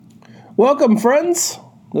Welcome, friends.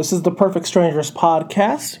 This is the Perfect Strangers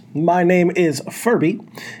podcast. My name is Ferbie,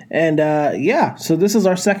 and so this is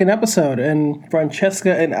our second episode, and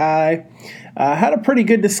Francesca and I had a pretty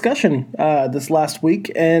good discussion this last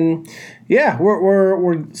week, and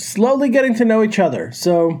we're slowly getting to know each other.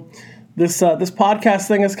 So this podcast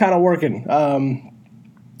thing is kind of working. I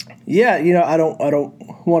don't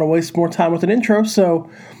want to waste more time with an intro,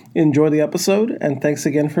 so enjoy the episode, and thanks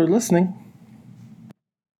again for listening.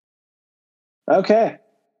 Okay.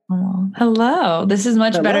 Hello. This is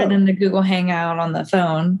much better than the Google Hangout on the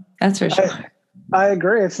phone. That's for sure. I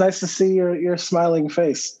agree. It's nice to see your smiling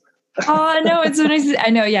face. Oh, no, it's so nice. I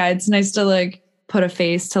know. Yeah. It's nice to put a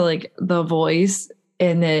face to the voice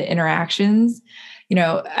and the interactions. You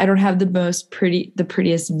know, I don't have the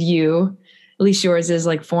prettiest view. At least yours is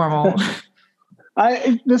formal.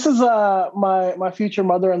 This is my future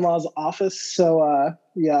mother-in-law's office. So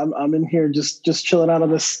I'm in here just chilling out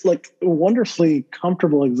on this wonderfully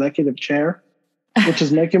comfortable executive chair, which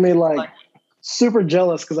is making me super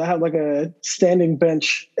jealous because I have a standing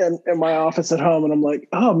bench in my office at home, and I'm like,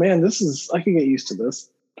 oh man, I can get used to this.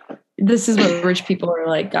 This is what rich people are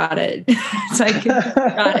like. Got it. It's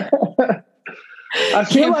got it.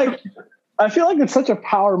 I feel like it's such a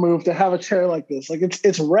power move to have a chair like this.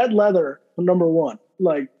 It's red leather, number one.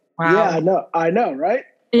 Wow. Yeah, I know, right?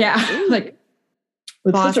 Yeah.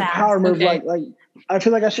 It's such a power move. Okay. I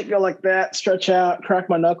feel like I should go like that, stretch out, crack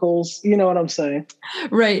my knuckles. You know what I'm saying?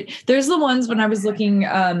 Right. There's the ones when I was looking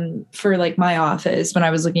for my office, when I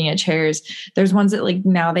was looking at chairs, there's ones that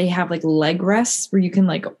now they have leg rests where you can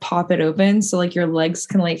pop it open. So your legs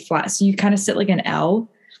can lay flat. So you kind of sit like an L.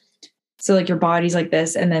 So your body's like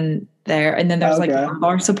this, and then there, and then there's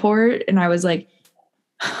lumbar support. And I was like,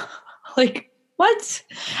 what?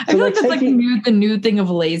 I feel like that's the new thing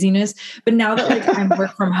of laziness. But now that I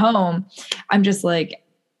work from home, I'm just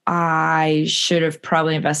I should have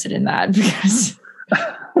probably invested in that because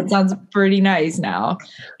it sounds pretty nice now.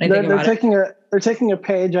 They're taking a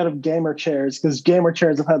page out of gamer chairs because gamer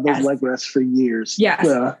chairs have had those leg rests for years. Yes.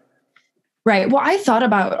 Yeah. Right. Well, I thought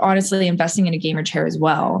about honestly investing in a gamer chair as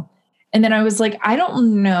well. And then I was like, I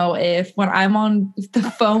don't know if when I'm on the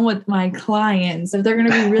phone with my clients, if they're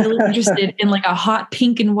going to be really interested in a hot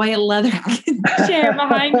pink and white leather chair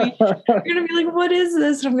behind me. They're going to be like, what is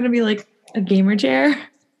this? And I'm going to be like, a gamer chair?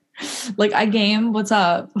 I game. What's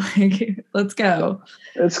up? Let's go.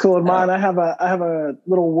 It's cool. In mine, I have a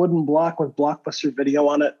little wooden block with Blockbuster Video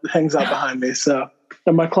on it that hangs out behind me.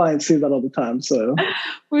 And my clients see that all the time. So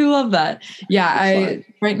we love that. Yeah.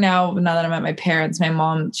 Right now that I'm at my parents, my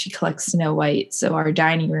mom, she collects Snow White. So our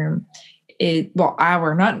dining room is,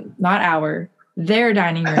 their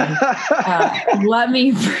dining room. Let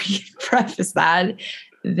me preface that.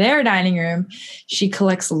 Their dining room, she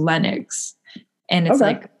collects Lennox, and it's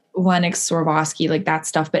Lennox, Swarovski, that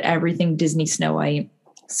stuff, but everything Disney Snow White.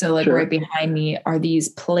 So sure. Right behind me are these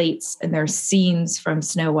plates, and there's scenes from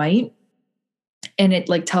Snow White. And it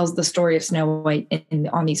tells the story of Snow White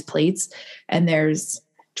on these plates. And there's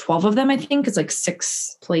 12 of them, I think. It's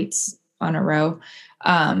 6 plates on a row.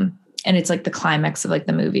 And it's the climax of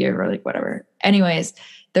the movie or whatever. Anyways,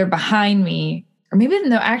 they're behind me. Or maybe,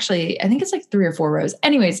 no, actually, I think it's 3 or 4 rows.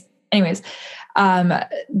 Anyways, the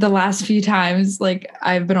last few times,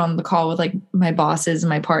 I've been on the call with my bosses and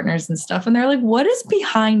my partners and stuff. And they're like, what is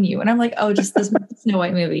behind you? And I'm like, oh, just this Snow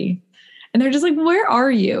White movie. And they're just like, where are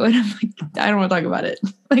you? And I'm like, I don't want to talk about it.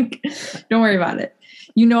 Don't worry about it.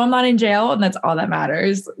 I'm not in jail, and that's all that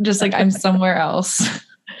matters. Just I'm somewhere else.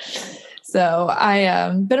 So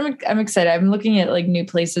I'm excited. I'm looking at I'm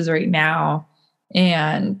places right now,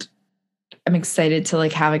 and I'm excited to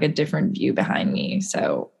have a different view behind me.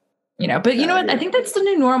 So, but you know what? I think that's the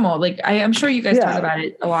new normal. I'm sure you guys talk about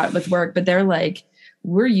it a lot with work, but they're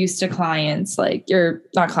we're used to clients, you're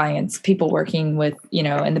not clients, people working with,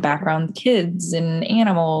 in the background, kids and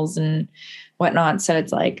animals and whatnot. So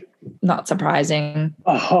it's not surprising.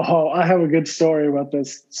 Oh, I have a good story about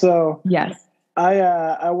this. So yes,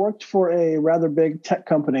 I worked for a rather big tech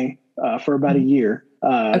company for about a year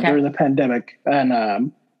during the pandemic,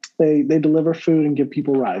 and they deliver food and give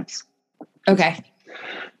people rides. Okay.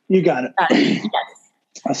 You got it.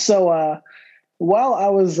 Yes. So, while I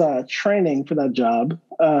was training for that job,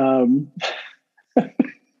 oh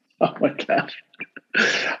my gosh,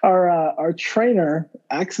 our trainer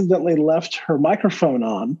accidentally left her microphone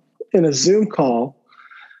on in a Zoom call,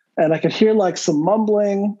 and I could hear some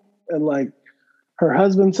mumbling, and her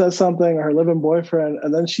husband says something, or her living boyfriend,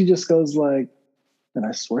 and then she just goes and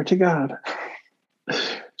I swear to God,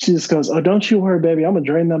 she just goes, oh, don't you worry, baby, I'm gonna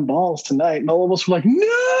drain them balls tonight. And all of us were like,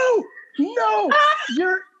 no,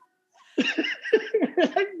 you're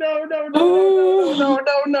Like, no.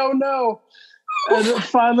 And then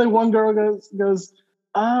finally one girl goes,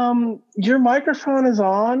 your microphone is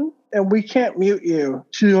on and we can't mute you.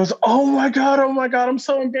 She goes, oh my God, I'm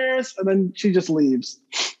so embarrassed. And then she just leaves.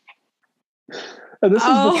 And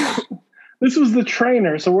this was the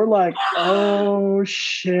trainer. So we're like, oh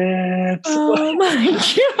shit. Oh my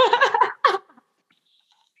God.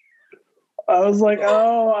 I was like,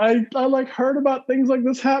 I like heard about things like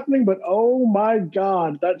this happening, but oh my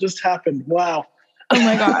God, that just happened. Wow. Oh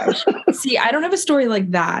my gosh. See, I don't have a story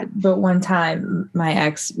like that, but one time my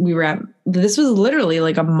ex, this was literally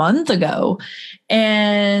like a month ago.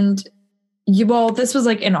 And this was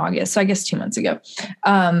like in August. So I guess 2 months ago.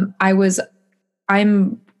 When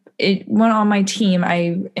on my team,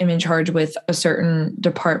 I am in charge with a certain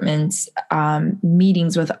department's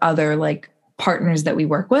meetings with other like partners that we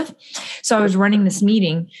work with. So I was running this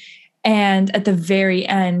meeting. And at the very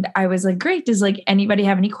end, I was like, great. Does like anybody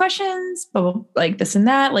have any questions? But like this and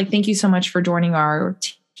that, like, thank you so much for joining our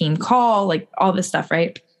team call, like all this stuff.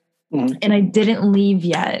 Right. Mm-hmm. And I didn't leave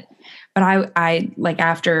yet, but I like,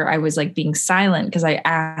 after I was like being silent, because I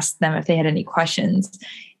asked them if they had any questions,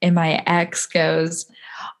 and my ex goes,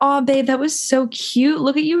 oh babe, that was so cute.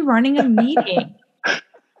 Look at you running a meeting.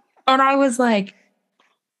 And I was like,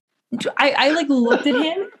 I like looked at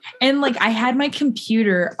him, and like I had my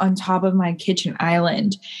computer on top of my kitchen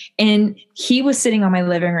island, and he was sitting on my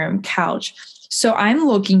living room couch. So I'm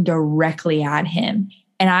looking directly at him,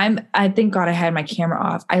 and I thank God I had my camera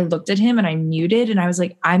off. I looked at him and I muted, and I was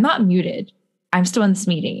like, I'm not muted. I'm still in this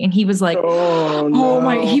meeting. And he was like, he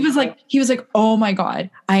was like, oh my God,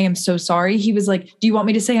 I am so sorry. He was like, do you want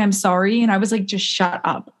me to say I'm sorry? And I was like, just shut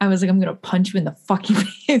up. I was like, I'm going to punch you in the fucking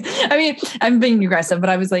face. I mean, I'm being aggressive, but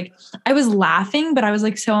I was like, I was laughing, but I was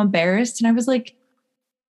like so embarrassed. And I was like,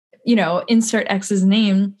 insert X's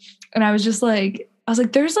name. And I was like,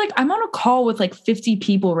 there's like, I'm on a call with like 50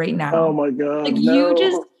 people right now. Oh my God. Like you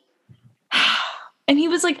just, and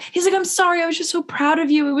he's like, I'm sorry. I was just so proud of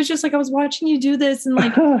you. It was just like, I was watching you do this and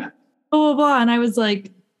like, blah, blah, blah. And I was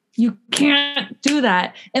like, you can't do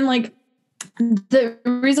that. And like, the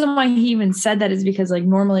reason why he even said that is because like,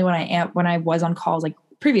 normally when I was on calls, like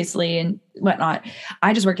previously and whatnot,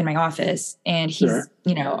 I just work in my office, and he's,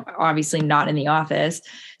 obviously not in the office.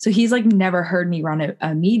 So he's like never heard me run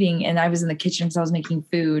a meeting, and I was in the kitchen because I was making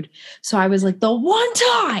food. So I was like, the one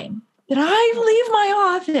time that I leave my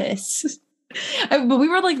office, but we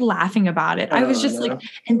were like laughing about it. I was just like,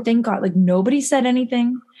 and thank God, like nobody said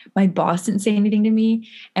anything. My boss didn't say anything to me.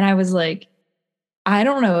 And I was like, I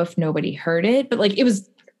don't know if nobody heard it, but like, it was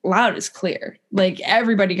loud as clear. Like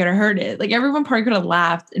everybody could have heard it. Like everyone probably could have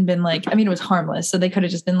laughed and been like, I mean, it was harmless. So they could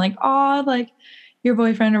have just been like, oh, like your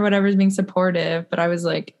boyfriend or whatever is being supportive. But I was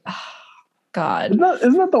like, oh, God.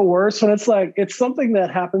 Isn't that the worst when it's like, it's something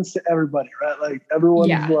that happens to everybody, right? Like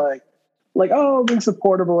everyone's like, oh, being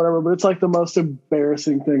supportive or whatever, but it's like the most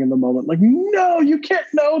embarrassing thing in the moment. Like, no, you can't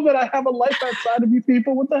know that I have a life outside of you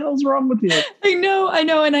people. What the hell's wrong with you? I know.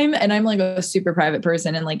 And I'm like a super private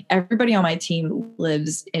person. And like everybody on my team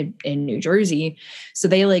lives in New Jersey. So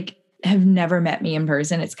they like have never met me in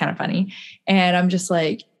person. It's kind of funny. And I'm just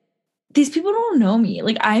like, these people don't know me.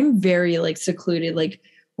 Like I'm very like secluded. Like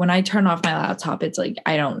when I turn off my laptop, it's like,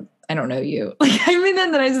 I don't know you. Like, I mean,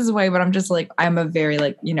 in the nicest way, but I'm just like, I'm a very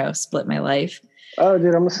like, split my life. Oh,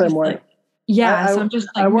 dude, I'm the same way. Like, yeah. So I'm just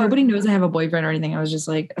like, nobody knows I have a boyfriend or anything. I was just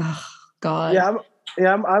like, oh God.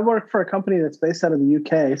 I work for a company that's based out of the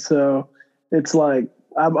UK. So it's like,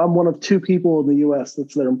 I'm one of two people in the US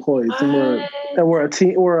that's their employees. And we're a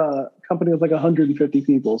team, we're a company with like 150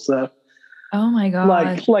 people. So, oh my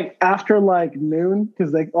God. Like after like noon,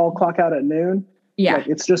 because they all clock out at noon. Yeah. Like,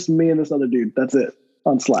 it's just me and this other dude. That's it.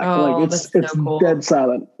 On Slack. Oh, like it's cool. Dead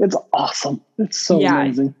silent. It's awesome. It's so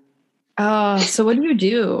amazing. So what do you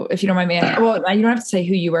do, if you don't mind me asking? Well, you don't have to say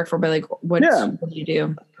who you work for, but like what do you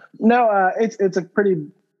do? No, it's a pretty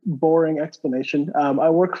boring explanation. I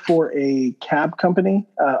work for a cab company.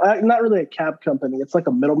 Not really a cab company. It's like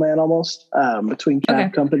a middleman almost between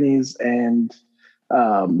cab companies and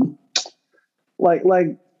like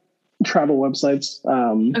travel websites.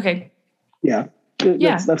 Yeah.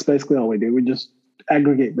 That's basically all we do. We just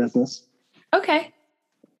aggregate business. Okay.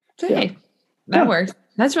 That works.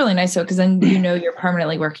 That's really nice though, because then you're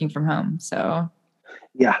permanently working from home. So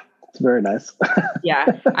yeah, it's very nice.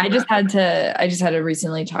 Yeah. I just had to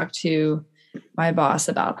recently talk to my boss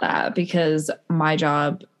about that, because my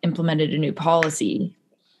job implemented a new policy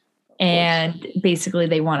and basically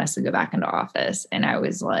they want us to go back into office. And I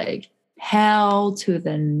was like, hell to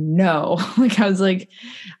the no. Like I was like,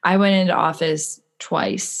 I went into office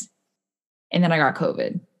twice and then I got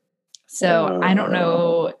COVID. So I don't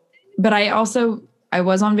know, but I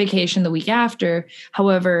was on vacation the week after.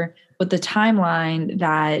 However, with the timeline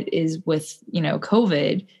that is with,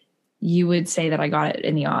 COVID, you would say that I got it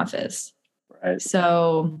in the office. Right.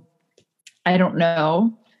 So I don't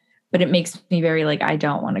know, but it makes me very I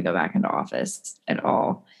don't want to go back into office at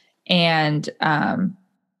all. And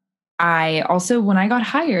I also, when I got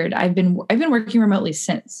hired, I've been working remotely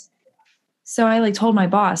since. So I told my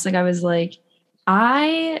boss, I was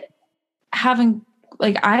I haven't,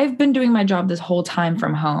 I've been doing my job this whole time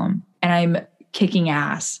from home and I'm kicking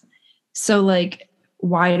ass. So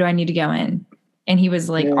why do I need to go in? And he was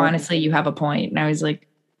honestly, you have a point. And I was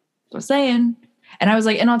just saying. And I was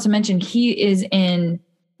and not to mention he is in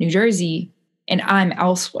New Jersey and I'm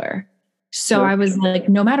elsewhere. So I was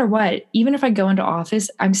no matter what, even if I go into office,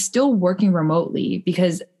 I'm still working remotely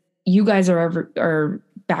because you guys are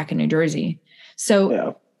back in New Jersey.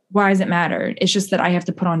 So why does it matter? It's just that I have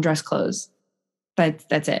to put on dress clothes.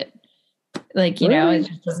 That's it. It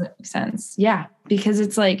just doesn't make sense. Yeah. Because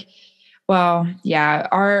it's my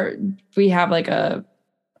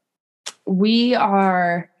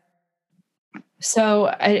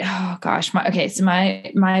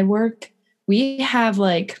work, we have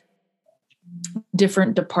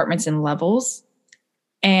different departments and levels,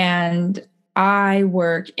 and I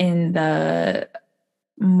work in the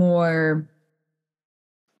more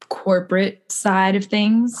corporate side of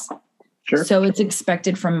things. Sure. So it's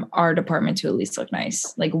expected from our department to at least look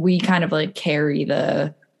nice. We kind of carry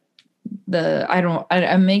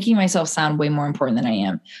I'm making myself sound way more important than I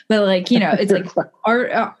am, but it's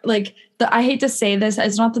our I hate to say this.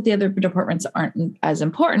 It's not that the other departments aren't as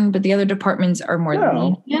important, but the other departments are more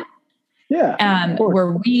lenient. Yeah.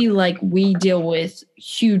 Where we deal with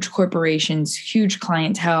huge corporations, huge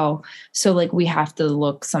clientele. So we have to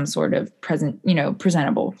look some sort of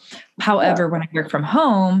presentable. However, when I work from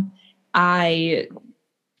home, I'm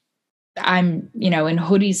in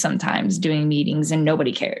hoodies sometimes doing meetings and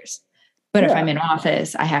nobody cares. But if I'm in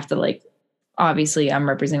office, I have to obviously I'm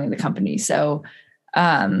representing the company. So,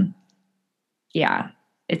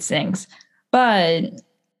 it stinks, but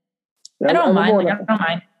I don't mind. I don't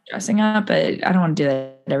mind dressing up, but I don't want to do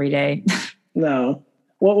that every day. No.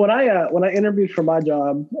 Well, when I interviewed for my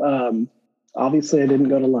job, obviously I didn't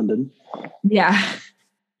go to London. Yeah.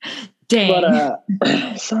 Dang.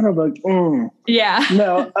 But son of a. Yeah.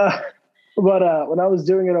 No. But when I was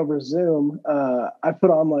doing it over Zoom, I put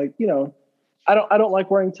on I don't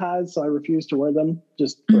like wearing ties, so I refuse to wear them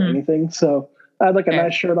just for anything. So I had a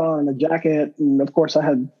nice shirt on and a jacket, and of course I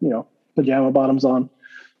had pajama bottoms on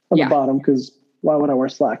the bottom because why would I wear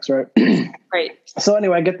slacks, right? Right. So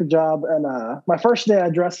anyway, I get the job, and my first day I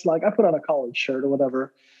dressed I put on a collared shirt or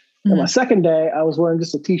whatever. And my second day I was wearing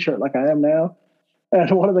just a t-shirt like I am now.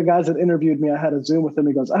 And one of the guys that interviewed me, I had a Zoom with him.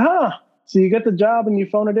 He goes, so you get the job and you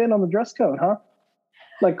phone it in on the dress code, huh?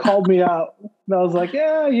 Called me out. And I was I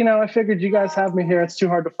figured you guys have me here. It's too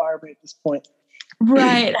hard to fire me at this point.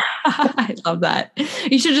 Right. I love that.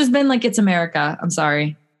 You should have just been it's America. I'm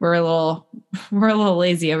sorry. We're a little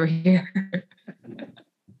lazy over here.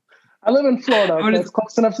 I live in Florida. Okay? It's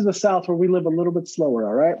close enough to the South where we live a little bit slower.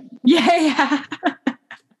 All right. Yeah.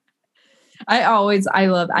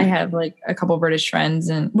 I have a couple British friends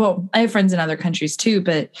and I have friends in other countries too,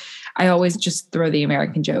 but I always just throw the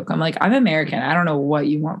American joke. I'm I'm American. I don't know what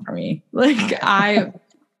you want from me.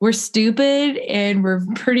 We're stupid and we're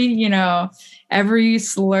pretty, every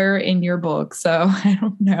slur in your book. So I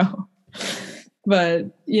don't know, but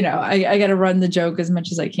I got to run the joke as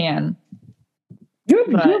much as I can. You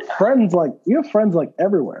have friends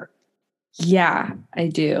everywhere. Yeah, I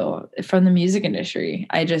do. From the music industry.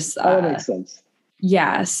 I just that makes sense.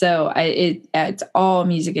 Yeah, so it's all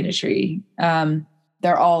music industry.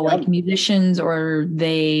 They're all musicians, or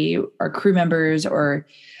they are crew members, or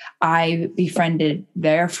I befriended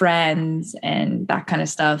their friends and that kind of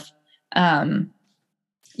stuff. And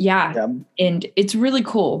it's really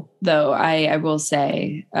cool though. I will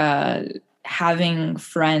say, having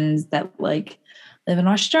friends that live in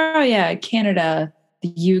Australia, Canada,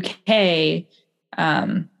 the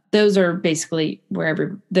UK, those are basically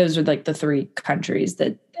those are the three countries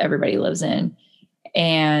that everybody lives in.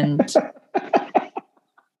 And Sorry.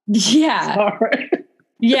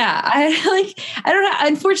 Yeah. I don't know.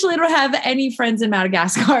 Unfortunately, I don't have any friends in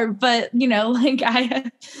Madagascar, but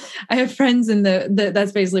I have friends in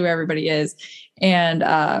that's basically where everybody is. And,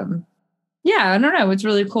 I don't know. It's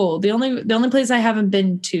really cool. The only place I haven't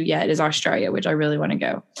been to yet is Australia, which I really want to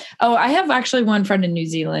go. Oh, I have actually one friend in New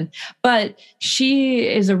Zealand, but she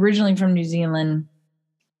is originally from New Zealand.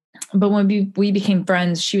 But when we became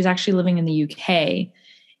friends, she was actually living in the UK.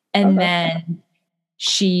 And then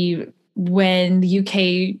she when the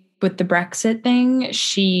UK with the Brexit thing,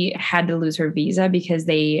 she had to lose her visa because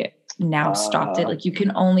they now stopped it. Like you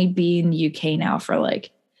can only be in the UK now for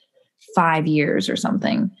like 5 years or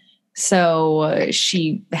something. So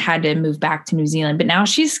she had to move back to New Zealand, but now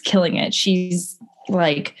she's killing it. She's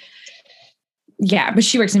like, yeah, but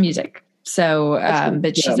she works in music. So,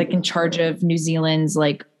 but she's like in charge of New Zealand's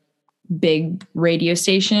like big radio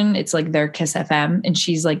station. It's like their Kiss FM, and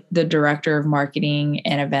she's like the director of marketing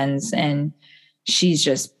and events, and she's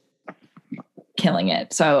just killing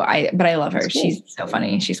it. So I love her. Cool. She's so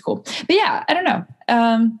funny. She's cool. But yeah, I don't know.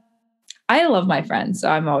 I love my friends, so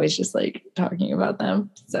I'm always just like talking about them.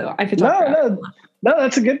 So I could talk No,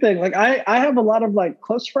 that's a good thing. Like I have a lot of like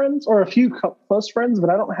close friends, or a few close friends, but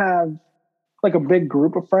I don't have like a big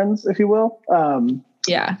group of friends, if you will.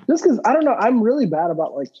 Yeah. Just because I don't know, I'm really bad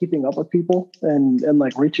about like keeping up with people and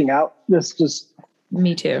like reaching out. Just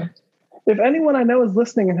me too. If anyone I know is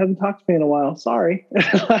listening and hasn't talked to me in a while, sorry.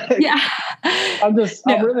 Yeah. I'm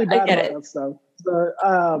really bad about that stuff.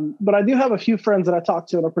 So, but I do have a few friends that I talk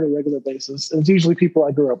to on a pretty regular basis. It's usually people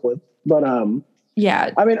I grew up with. But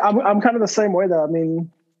yeah, I mean, I'm kind of the same way though. I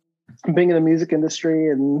mean, being in the music industry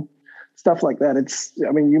and stuff like that,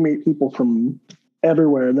 you meet people from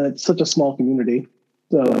everywhere, and it's such a small community.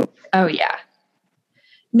 So. Oh yeah.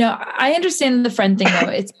 No, I understand the friend thing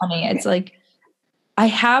though. It's funny. It's like, I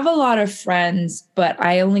have a lot of friends, but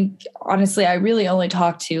I really only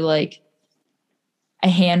talk to like a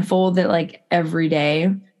handful that like every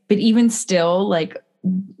day. But even still, like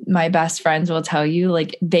my best friends will tell you,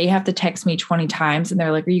 like they have to text me 20 times and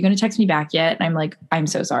they're like, are you going to text me back yet? And I'm like, I'm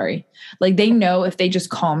so sorry. Like they know if they just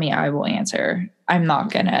call me, I will answer. I'm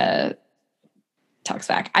not going to text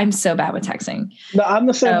back. I'm so bad with texting. No, I'm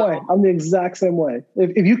the same way. I'm the exact same way.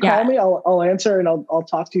 If you call me, I'll answer, and I'll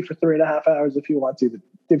talk to you for 3.5 hours if you want to.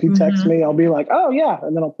 If you text me, I'll be like, oh yeah.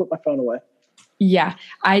 And then I'll put my phone away. Yeah.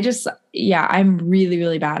 I'm really,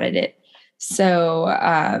 really bad at it. So,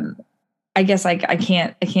 I guess I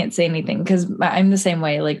can't say anything because I'm the same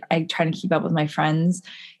way. Like I try to keep up with my friends.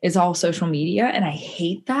 It's all social media, and I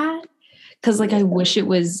hate that because like I wish it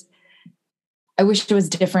was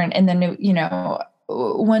different. And then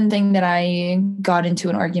one thing that I got into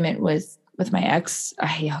an argument with my ex.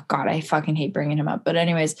 I fucking hate bringing him up. But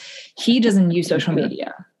anyways, he doesn't use social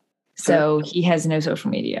media, so he has no social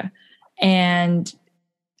media, and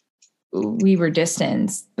we were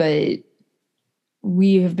distanced, but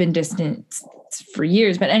we have been distant for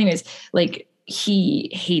years. But anyways, like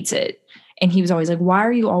he hates it. And he was always like, why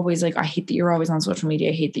are you always like, I hate that you're always on social media.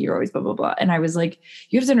 I hate that you're always blah, blah, blah. And I was like,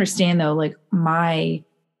 you have to understand though, like my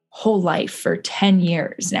whole life for 10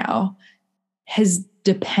 years now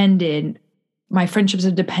my friendships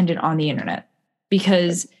have depended on the internet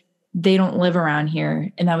because they don't live around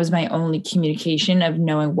here. And that was my only communication of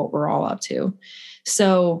knowing what we're all up to.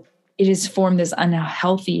 So it has formed this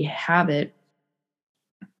unhealthy habit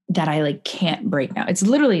that I like can't break now. It's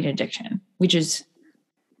literally an addiction, which is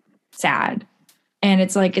sad. And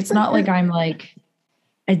it's like, it's not like I'm like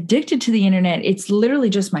addicted to the internet. It's literally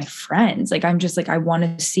just my friends. Like, I'm just like, I want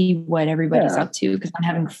to see what everybody's up to because I'm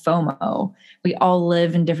having FOMO. We all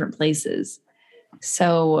live in different places.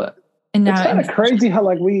 So, and now it's kind of crazy how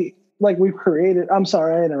we've created, I'm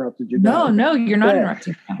sorry, I interrupted you. No, you're not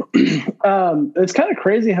interrupting. It's kind of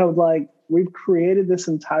crazy how like we've created this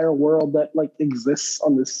entire world that like exists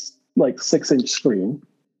on this like 6-inch screen.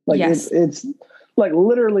 Like it's like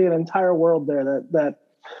literally an entire world there that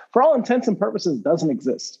for all intents and purposes doesn't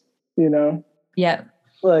exist, you know? Yeah.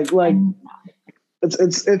 Like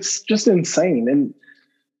it's just insane. And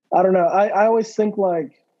I don't know. I always think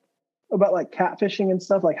like about like catfishing and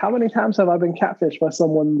stuff. Like how many times have I been catfished by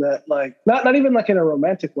someone that like, not even like in a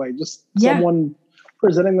romantic way, just someone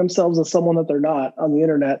presenting themselves as someone that they're not on the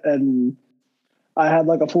internet. And I had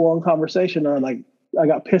like a full on conversation and like, I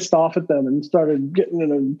got pissed off at them and started getting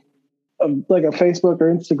in like a Facebook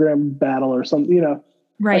or Instagram battle or something, you know?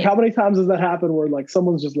 Right. Like how many times has that happened where like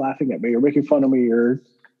someone's just laughing at me or making fun of me or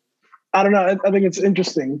I don't know. I think it's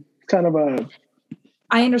interesting. Kind of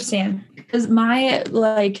I understand because my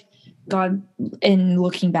like, God, in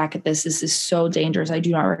looking back at this is so dangerous. I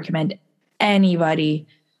do not recommend anybody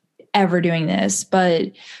ever doing this,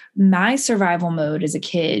 but my survival mode as a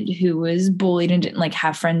kid who was bullied and didn't like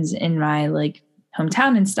have friends in my like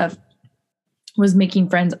hometown and stuff was making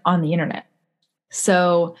friends on the internet.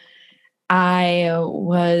 So I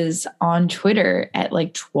was on Twitter at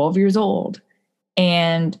like 12 years old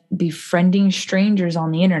and befriending strangers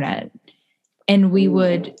on the internet. And we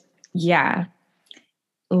would,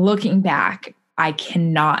 looking back, I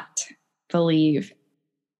cannot believe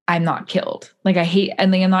I'm not killed. Like I hate,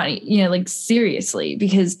 and like I'm not, you know, like seriously,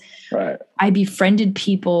 because I befriended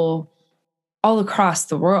people all across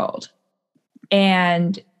the world,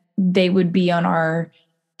 and they would be on our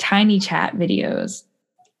tiny chat videos,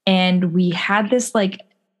 and we had this like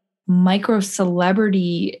micro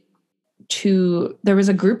celebrity there was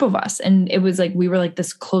a group of us, and it was like we were like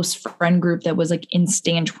this close friend group that was like in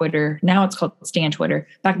Stan Twitter. Now it's called Stan Twitter.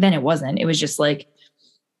 Back then it wasn't. It was just like,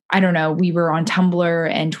 I don't know, we were on Tumblr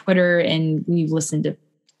and Twitter, and we listened to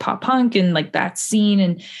pop punk and like that scene.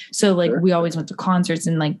 And so like we always went to concerts,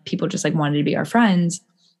 and like people just like wanted to be our friends.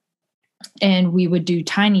 And we would do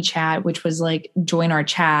tiny chat, which was like join our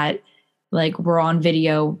chat. Like we're on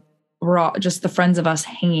video. We're all just the friends of us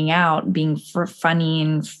hanging out, being funny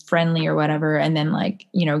and friendly or whatever. And then like,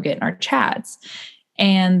 you know, getting our chats.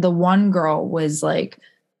 And the one girl was like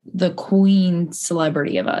the queen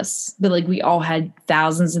celebrity of us, but like we all had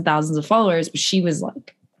thousands and thousands of followers, but she was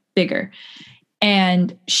like bigger,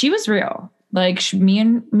 and she was real. Like me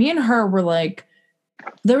and her were like,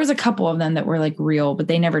 there was a couple of them that were like real, but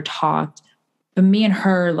they never talked. But me and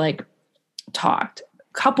her like talked.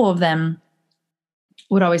 A couple of them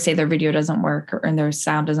would always say their video doesn't work and their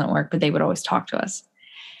sound doesn't work, but they would always talk to us.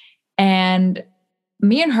 And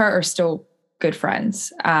me and her are still good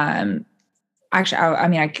friends. Actually,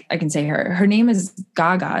 I can say her name is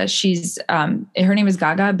Gaga. She's, her name is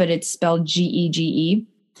Gaga, but it's spelled Gege.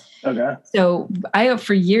 Okay. So I,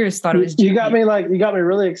 for years, thought it was You got me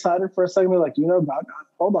really excited for a second. Like, you know, Gaga,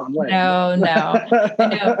 hold on. Wait. No.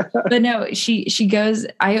 But no, she goes,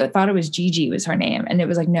 I thought it was Gigi was her name. And it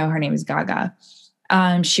was like, no, her name is Gaga.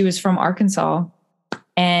 She was from Arkansas,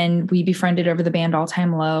 and we befriended over the band All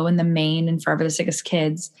Time Low and the Maine and Forever the Sickest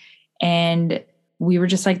Kids. And we were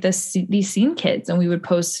just like these scene kids, and we would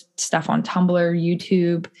post stuff on Tumblr,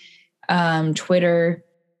 YouTube, Twitter,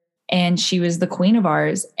 and she was the queen of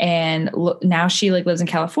ours. And now she like lives in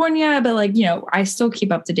California, but like, you know, I still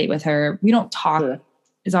keep up to date with her. We don't talk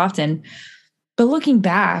as often, but looking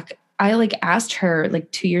back, I like asked her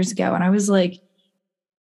like 2 years ago, and I was like,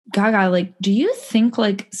 Gaga, like, do you think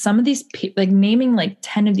like some of these people, like naming like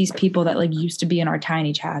 10 of these people that like used to be in our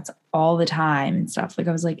tiny chats all the time and stuff. Like,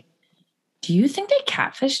 I was like, do you think they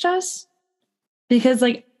catfished us? Because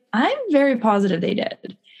like, I'm very positive they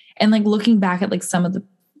did. And like looking back at like some of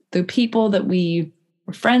the people that we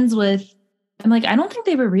were friends with, I'm like, I don't think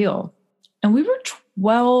they were real. And we were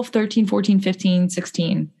 12, 13, 14, 15,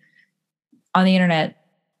 16 on the internet,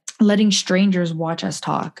 letting strangers watch us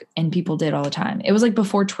talk, and people did all the time. It was like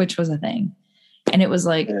before Twitch was a thing. And it was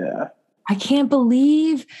like, I can't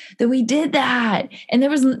believe that we did that.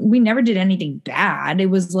 And we never did anything bad.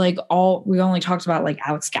 It was like we only talked about like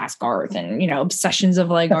Alex Gaskarth and, you know, obsessions of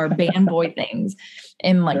like our band boy things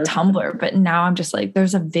and like Tumblr. But now I'm just like,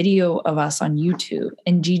 there's a video of us on YouTube,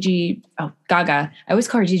 and Gaga, I always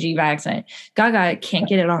call her Gigi by accident. Gaga can't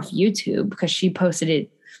get it off YouTube because she posted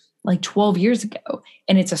it like 12 years ago,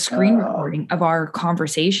 and it's a screen recording of our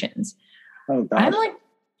conversations. I'm like,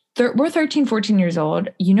 we're 13, 14 years old.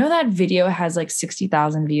 You know, that video has like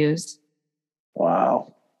 60,000 views.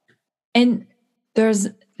 Wow. And there's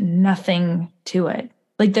nothing to it.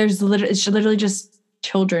 Like it's literally just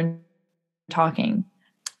children talking.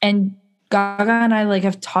 And Gaga and I like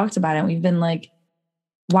have talked about it. And we've been like,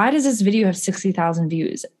 why does this video have 60,000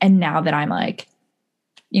 views? And now that I'm like,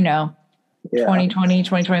 you know, 2020,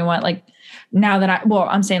 2021, like now that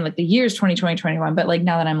I'm saying like the year's 2020, 21, but like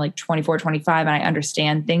now that I'm like 24, 25 and I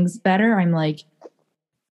understand things better, I'm like,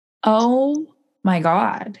 oh my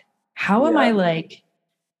God, how am I like,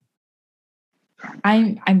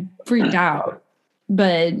 I'm freaked out.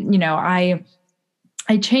 But, you know, I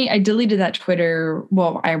deleted that Twitter.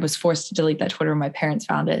 Well, I was forced to delete that Twitter when my parents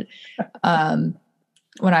found it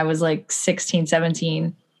when I was like 16,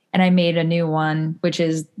 17. And I made a new one, which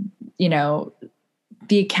is, you know,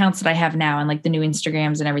 the accounts that I have now and like the new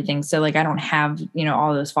Instagrams and everything. So like, I don't have, you know,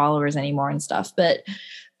 all those followers anymore and stuff, but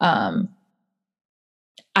I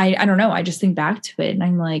don't know. I just think back to it and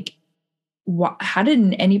I'm like, how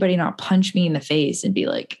didn't anybody not punch me in the face and be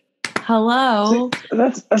like, hello? See,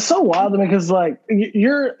 that's so wild to me. Cause like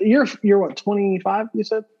you're what, 25, you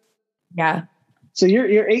said? Yeah. So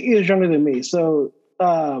you're 8 years younger than me. So,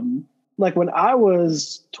 like when I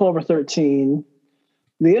was 12 or 13,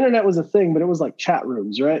 the internet was a thing, but it was like chat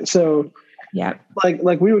rooms, right? So yeah,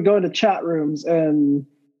 like we would go into chat rooms and,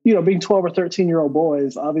 you know, being 12 or 13-year-old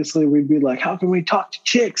boys, obviously we'd be like, how can we talk to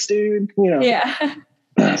chicks, dude? You know? Yeah.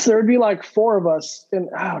 So there'd be like four of us. And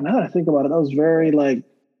now that I think about it, that was very like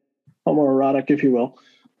homoerotic, if you will,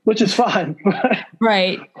 which is fine.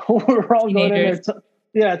 Right. We're all going in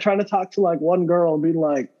there, trying to talk to like one girl and be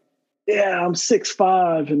like, yeah, I'm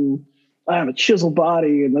 6'5" and I have a chiseled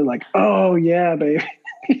body. And they're like, oh yeah, baby.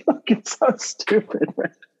 It's so stupid,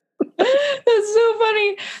 man. That's so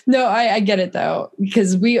funny. No, I get it though,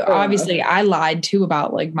 because obviously I lied too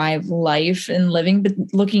about like my life and living, but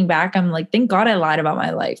looking back, I'm like, thank God I lied about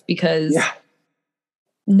my life because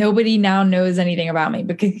nobody now knows anything about me.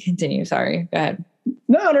 But continue. Sorry. Go ahead.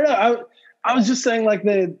 No. I was just saying like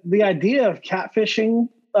the idea of catfishing,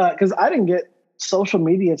 because I didn't get social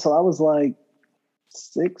media until I was like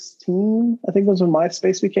 16. I think was when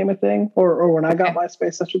MySpace became a thing, or when I got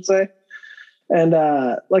MySpace, I should say. And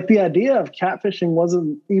like the idea of catfishing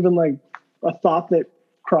wasn't even like a thought that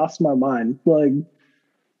crossed my mind. Like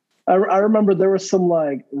I remember there was some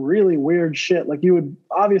like really weird shit. Like you would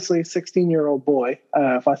obviously 16-year-old boy,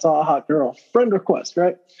 if I saw a hot girl, friend request,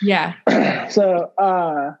 right? Yeah. So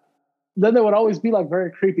then there would always be like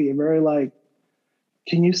very creepy and very like,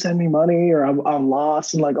 can you send me money, or I'm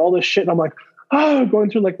lost, and like all this shit. And I'm like, going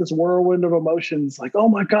through like this whirlwind of emotions, like, oh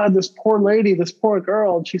my God, this poor lady, this poor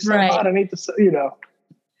girl, and she's so hot. I need to,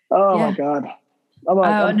 my God. I'm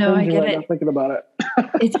no, I cringing get right it. now thinking about it.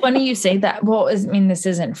 It's funny you say that. Well, I mean, this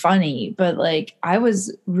isn't funny, but like I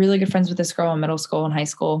was really good friends with this girl in middle school and high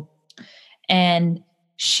school, and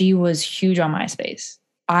she was huge on MySpace.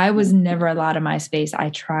 I was never allowed in MySpace. I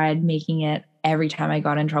tried making it every time I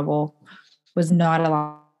got in trouble, was not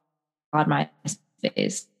allowed on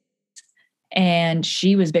MySpace. And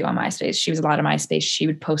she was big on MySpace. She was allowed on MySpace. She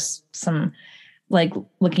would post some, like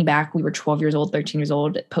looking back, we were 12 years old, 13 years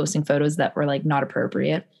old, posting photos that were like not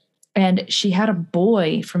appropriate. And she had a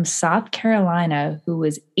boy from South Carolina who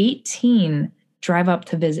was 18 drive up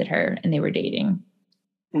to visit her, and they were dating.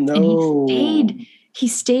 No. And he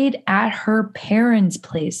stayed at her parents'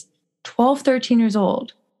 place, 12, 13 years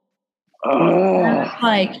old. Oh.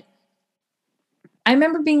 Like, I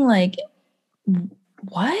remember being like,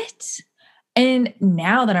 what? And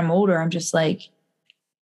now that I'm older, I'm just like,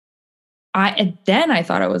 then I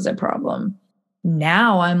thought it was a problem.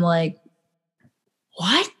 Now I'm like,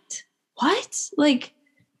 what? Like,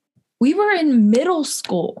 we were in middle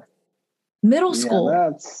school. And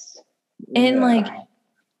like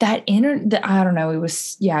that I don't know, it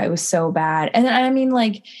was so bad. And I mean,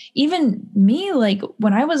 like, even me, like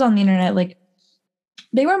when I was on the internet, like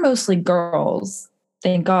they were mostly girls,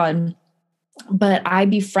 thank God. But I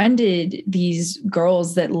befriended these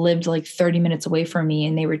girls that lived like 30 minutes away from me,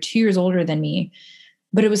 and they were 2 years older than me,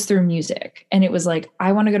 but it was through music. And it was like,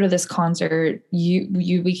 I want to go to this concert.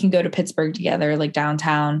 We can go to Pittsburgh together, like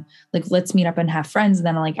downtown, like let's meet up and have friends. And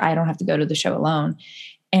then like, I don't have to go to the show alone.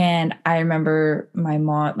 And I remember my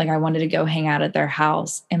mom, like I wanted to go hang out at their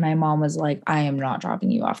house. And my mom was like, I am not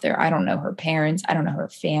dropping you off there. I don't know her parents. I don't know her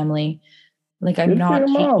family. Like, I'm not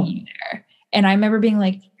taking you there. And I remember being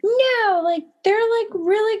like, no, like they're like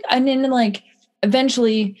really, and then like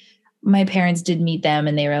eventually my parents did meet them,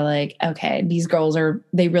 and they were like, okay, these girls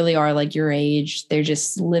they really are like your age. They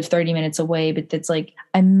just live 30 minutes away. But it's like,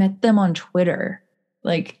 I met them on Twitter,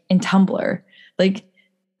 like in Tumblr, like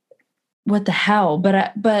what the hell?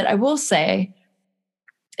 But I will say,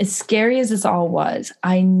 as scary as this all was,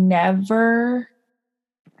 I never,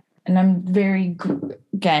 and I'm very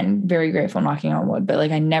grateful, knocking on wood, but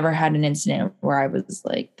like I never had an incident where I was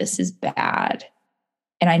like, this is bad.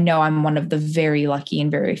 And I know I'm one of the very lucky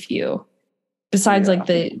and very few, besides like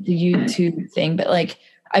the YouTube thing, but like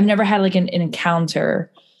I've never had like an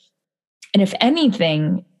encounter. And if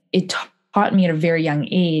anything, it taught me at a very young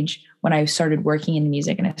age, when I started working in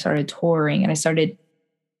music and I started touring and I started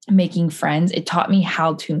making friends, it taught me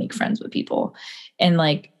how to make friends with people and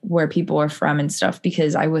like where people are from and stuff,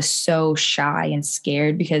 because I was so shy and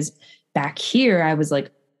scared, because back here I was like,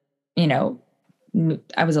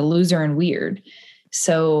 I was a loser and weird.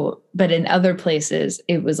 So, but in other places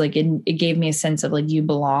it was like, it gave me a sense of like, you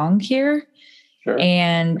belong here. Sure.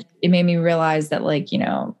 And it made me realize that like,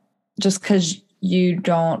 just because you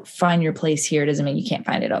don't find your place here doesn't mean you can't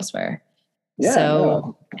find it elsewhere. Yeah,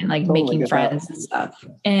 so, and like totally making friends and stuff.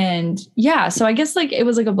 And so I guess like it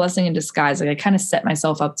was like a blessing in disguise. Like I kind of set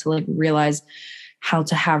myself up to like realize how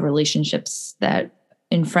to have relationships that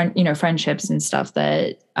friendships and stuff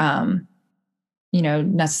that,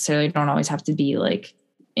 necessarily don't always have to be like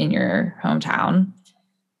in your hometown.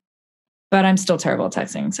 But I'm still terrible at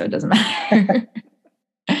texting, so it doesn't matter.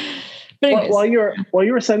 But while you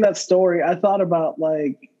were saying that story, I thought about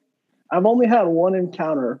like, I've only had one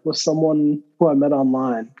encounter with someone who I met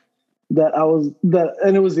online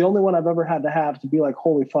and it was the only one I've ever had to be like,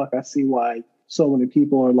 holy fuck, I see why so many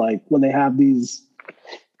people are like, when they have these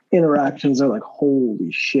interactions, they're like,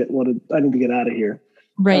 holy shit, I need to get out of here.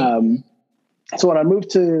 Right. So when I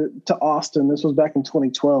moved to Austin, this was back in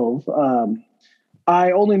 2012.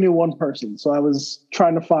 I only knew one person, so I was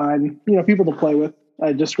trying to find people to play with.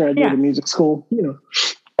 I just graduated music school,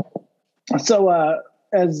 So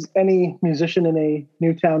as any musician in a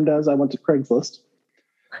new town does, I went to Craigslist.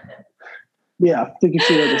 Yeah, I think you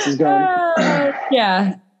see where this is going.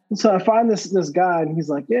 Yeah. So I find this guy, and he's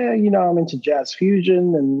like, "Yeah, I'm into jazz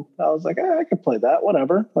fusion," and I was like, "I could play that,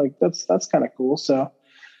 whatever. Like that's kind of cool." So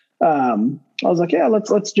I was like, "Yeah,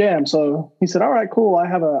 let's jam." So he said, "All right, cool. I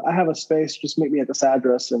have a space. Just meet me at this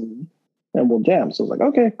address, and we'll jam." So I was like,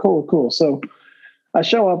 "Okay, cool." So I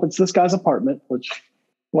show up. It's this guy's apartment, which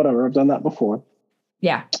whatever. I've done that before.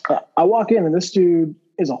 Yeah. I walk in, and this dude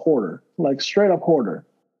is a hoarder, like straight up hoarder.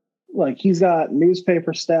 Like he's got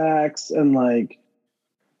newspaper stacks and like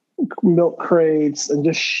milk crates and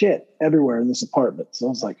just shit everywhere in this apartment. So I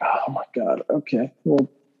was like, oh my God, okay. Well,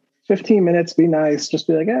 15 minutes, be nice. Just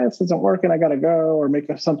be like, this isn't working. I got to go or make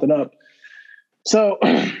something up. So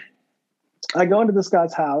I go into this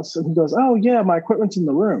guy's house and he goes, oh yeah, my equipment's in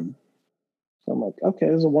the room. So I'm like, okay,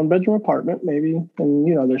 there's a 1-bedroom apartment maybe.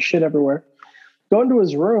 And there's shit everywhere. Go into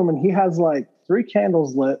his room and he has like 3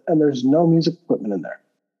 candles lit and there's no music equipment in there.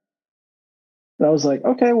 And I was like,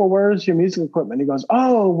 okay, well, where's your music equipment? He goes,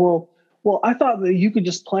 oh, well, I thought that you could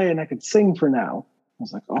just play and I could sing for now. I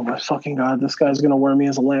was like, oh my fucking God, this guy's going to wear me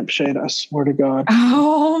as a lampshade. I swear to God.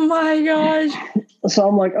 Oh my gosh. So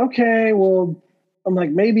I'm like, okay, well,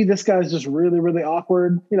 maybe this guy's just really, really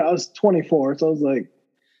awkward. I was 24. So I was like,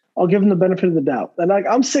 I'll give him the benefit of the doubt. And like,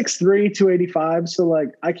 I'm 6'3", 285. So like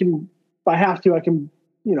I can, if I have to, I can,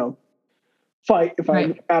 fight if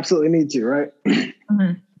I absolutely need to. Right.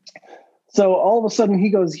 Mm-hmm. So all of a sudden he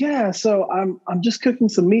goes, yeah, so I'm just cooking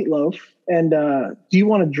some meatloaf and do you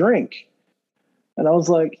want a drink? And I was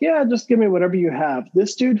like, yeah, just give me whatever you have.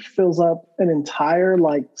 This dude fills up an entire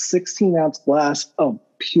like 16-ounce glass of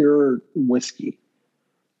pure whiskey,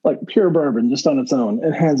 like pure bourbon just on its own,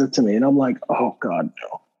 and hands it to me. And I'm like, oh God,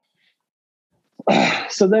 no.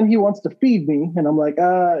 So then he wants to feed me. And I'm like,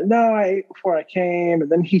 no, I ate before I came. And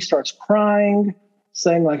then he starts crying,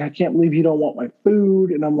 saying like, I can't believe you don't want my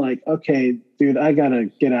food. And I'm like, okay, dude, I gotta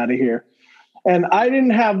get out of here. And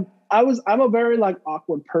I'm a very like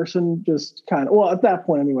awkward person, just kind of, well, at that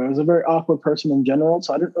point anyway, I was a very awkward person in general.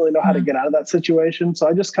 So I didn't really know how to get out of that situation. So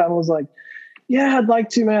I just kind of was like, yeah, I'd like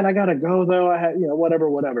to, man. I gotta go though. I had,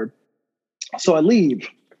 whatever. So I leave.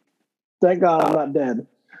 Thank God I'm not dead.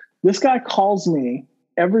 This guy calls me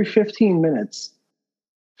every 15 minutes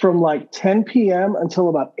from like 10 p.m. until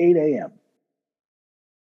about 8 a.m.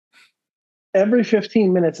 Every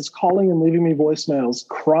 15 minutes, it's calling and leaving me voicemails,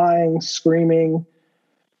 crying, screaming.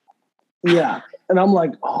 Yeah. And I'm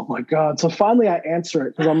like, oh my God. So finally I answer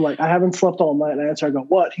it because I'm like, I haven't slept all night. And I answer, I go,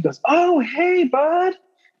 what? He goes, oh, hey, bud.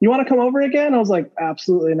 You want to come over again? I was like,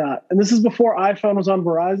 absolutely not. And this is before iPhone was on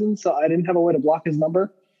Verizon, so I didn't have a way to block his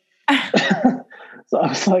number. So I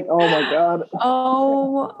was like, oh my God.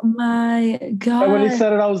 Oh my God. And when he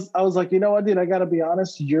said it, I was like, you know what, dude, I got to be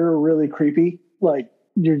honest. You're really creepy. Like,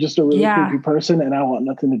 you're just a really creepy person and I want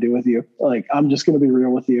nothing to do with you. Like, I'm just going to be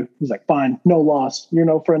real with you. He's like, fine, no loss. You're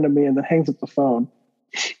no friend of me. And then hangs up the phone.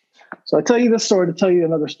 So I tell you this story to tell you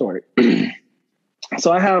another story.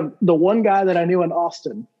 So I have the one guy that I knew in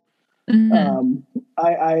Austin. Mm-hmm.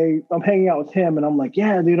 I'm hanging out with him and I'm like,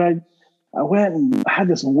 yeah, dude, I went and had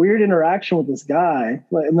this weird interaction with this guy.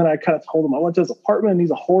 And then I kind of told him I went to his apartment and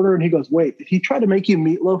he's a hoarder. And he goes, wait, did he try to make you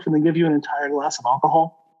meatloaf and then give you an entire glass of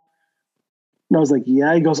alcohol? And I was like,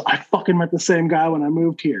 yeah. He goes, I fucking met the same guy when I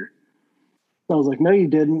moved here. And I was like, no, you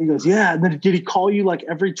didn't. He goes, yeah. And then did he call you like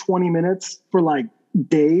every 20 minutes for like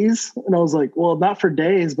days? And I was like, well, not for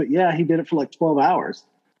days, but yeah, he did it for like 12 hours.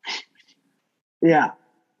 Yeah.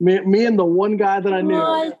 Me and the one guy that I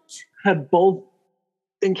knew had both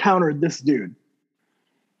encountered this dude.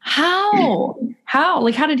 How?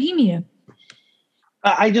 Like, how did he meet you?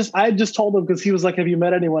 I just told him because he was like, have you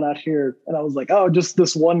met anyone out here? And I was like, oh, just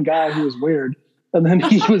this one guy who was weird. And then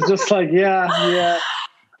he was just like, yeah,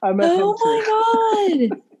 I met him too. Oh my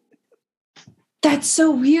God. That's so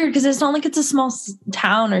weird because it's not like it's a small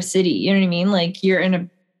town or city. You know what I mean? Like, you're in a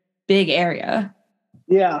big area.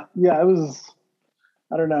 Yeah. It was,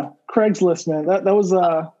 I don't know. Craigslist, man. That was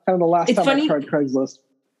kind of the last time I tried Craigslist.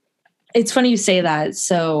 It's funny you say that.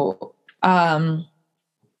 So, a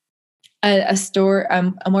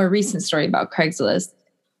more recent story about Craigslist,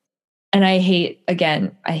 and I hate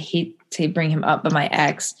to bring him up, but my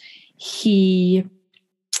ex,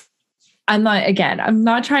 I'm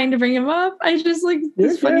not trying to bring him up. I just like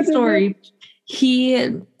this funny story.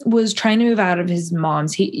 He was trying to move out of his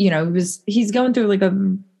mom's. He's going through like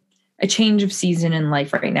a a change of season in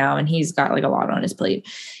life right now, and he's got like a lot on his plate.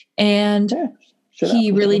 And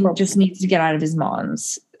he really just needs to get out of his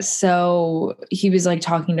mom's. So he was like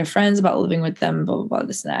talking to friends about living with them, blah, blah, blah,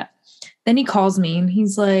 this and that. Then he calls me and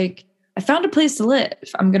he's like, I found a place to live.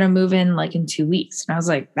 I'm going to move in like in 2 weeks. And I was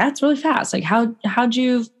like, that's really fast. Like,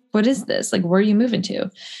 what is this? Like, where are you moving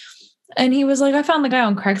to? And he was like, I found the guy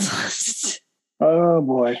on Craigslist. Oh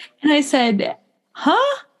boy. And I said,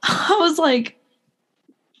 huh? I was like,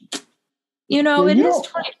 it is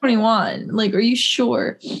 2021. Like, are you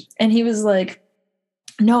sure? And he was like,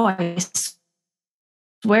 no, I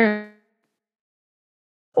swear,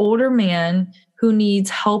 older man who needs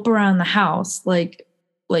help around the house. Like,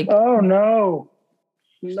 oh no.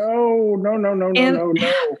 No.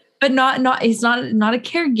 But not, he's not a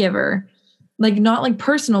caregiver, like not like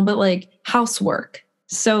personal, but like housework.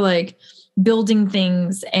 So like building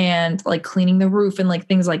things and like cleaning the roof and like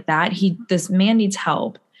things like that. This man needs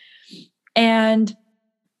help. And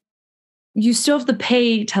you still have to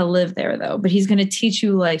pay to live there though, but he's going to teach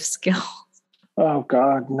you life skills. Oh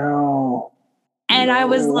God, no. And I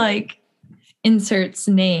was like, inserts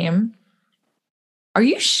name. Are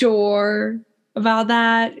you sure about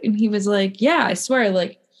that? And he was like, yeah, I swear.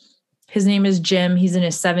 Like, his name is Jim. He's in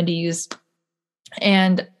his 70s.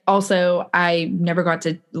 And also, I never got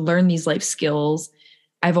to learn these life skills.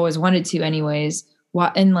 I've always wanted to anyways.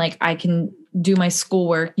 And like, I can do my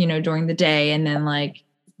schoolwork, during the day. And then like,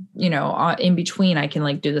 in between, I can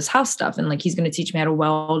like do this house stuff. And like, he's going to teach me how to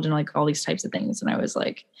weld and like all these types of things. And I was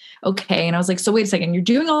like, okay. And I was like, so wait a second, you're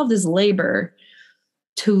doing all of this labor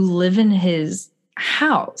to live in his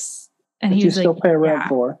house. And he was like, still pay rent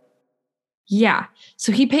for. Yeah.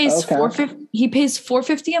 So he pays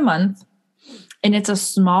 $450 a month, and it's a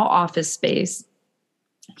small office space.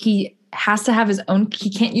 He has to have his own, he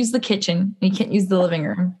can't use the kitchen, and he can't use the living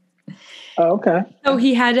room. Oh, okay. So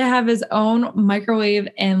he had to have his own microwave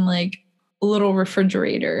and like little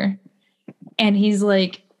refrigerator. And he's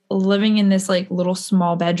like living in this like little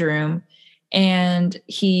small bedroom, and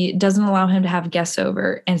he doesn't allow him to have guests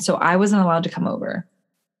over. And so I wasn't allowed to come over.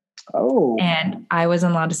 Oh. And I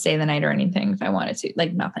wasn't allowed to stay the night or anything if I wanted to,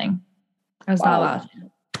 like nothing. I was not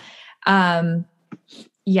allowed.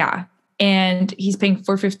 Yeah. And he's paying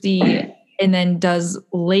 $450 and then does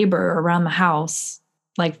labor around the house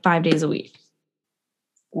like 5 days a week.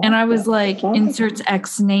 And I was like, inserts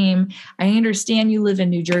X name. I understand you live in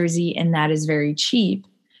New Jersey and that is very cheap,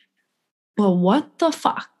 but what the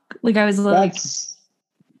fuck? Like, I was like,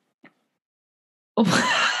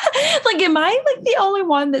 like, am I like the only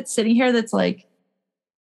one that's sitting here that's like,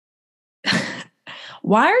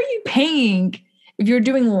 why are you paying if you're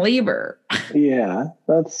doing labor? Yeah,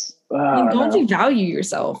 that's don't devalue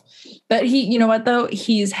yourself. But he, you know what though?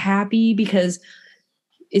 He's happy because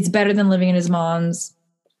it's better than living in his mom's,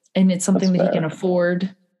 and it's something that he can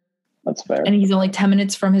afford. That's fair. And he's only 10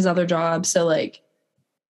 minutes from his other job. So like,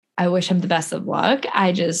 I wish him the best of luck.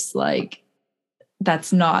 I just like,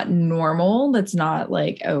 that's not normal. That's not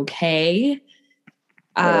like, okay.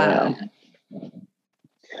 I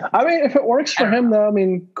mean, if it works for him though, I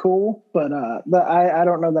mean, cool. But I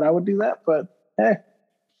don't know that I would do that, but hey.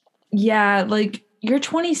 Yeah. Like, you're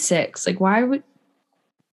 26. Like, why would,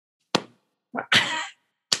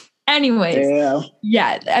 anyways.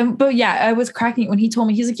 Yeah. But yeah, I was cracking when he told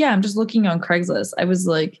me, he's like, yeah, I'm just looking on Craigslist. I was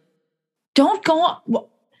like, don't go on.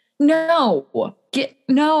 No,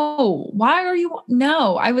 why are you?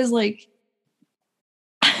 No, I was like,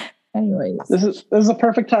 anyways. This is a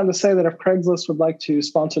perfect time to say that if Craigslist would like to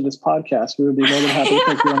sponsor this podcast, we would be more than happy to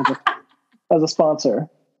take you on as a sponsor.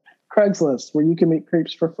 Craigslist, where you can meet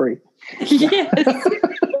creeps for free. Yes.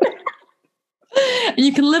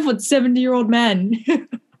 You can live with 70-year-old men.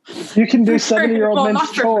 You can do 70-year-old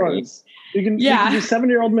men's chores. You can do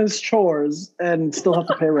 70-year-old men's chores and still have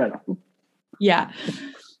to pay rent. Yeah.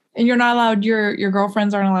 And you're not allowed, your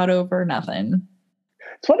girlfriends aren't allowed over, nothing.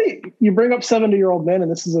 It's funny you bring up 70-year-old men,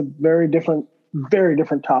 and this is a very different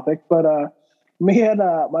topic, but me and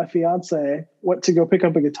my fiance went to go pick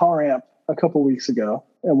up a guitar amp a couple weeks ago,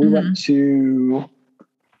 and we went to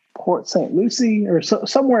Port St. Lucie or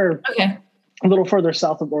somewhere a little further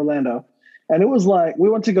south of Orlando. And it was like, we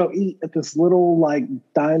went to go eat at this little like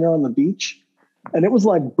diner on the beach, and it was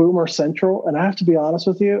like Boomer Central. And I have to be honest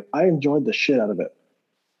with you, I enjoyed the shit out of it.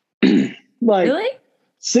 Like, really?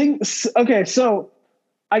 Okay, so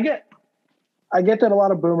I get that a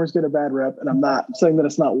lot of boomers get a bad rep, and I'm not saying that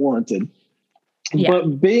it's not warranted. Yeah.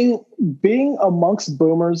 But being amongst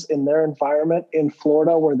boomers in their environment in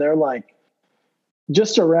Florida, where they're like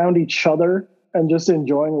just around each other and just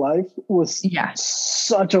enjoying life, was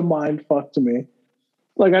such a mind fuck to me.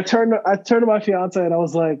 Like, I turned to my fiance and I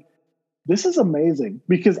was like, this is amazing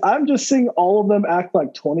because I'm just seeing all of them act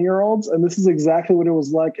like 20-year-olds. And this is exactly what it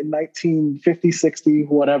was like in 1950, 60,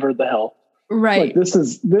 whatever the hell. Right. Like, this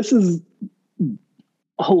is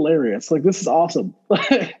hilarious. Like, this is awesome.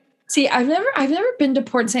 See, I've never been to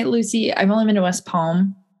Port St. Lucie. I've only been to West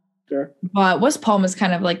Palm. Sure. But West Palm is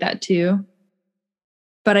kind of like that too.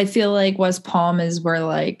 But I feel like West Palm is where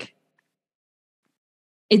like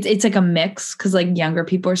it's like a mix because like younger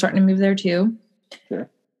people are starting to move there too. Sure.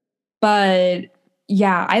 But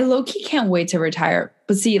yeah, I low-key can't wait to retire.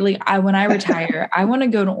 But see, like when I retire, I want to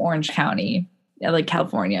go to Orange County, like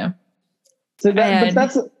California. So but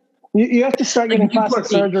that's you have to start getting like plastic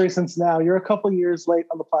surgery since now. You're a couple years late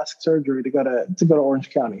on the plastic surgery to go to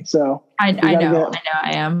Orange County. So I know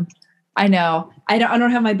I am. I know. I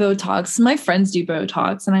don't have my Botox. My friends do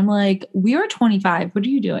Botox, and I'm like, we are 25. What are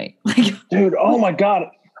you doing? Like, dude, oh my god.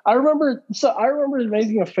 I remember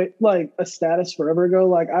making a status forever ago.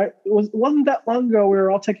 Like wasn't that long ago we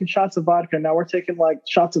were all taking shots of vodka. Now we're taking like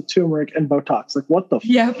shots of turmeric and Botox. Like, what the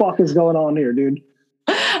fuck is going on here, dude?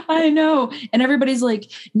 I know. And everybody's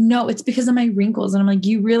like, no, it's because of my wrinkles. And I'm like,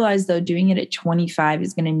 you realize though, doing it at 25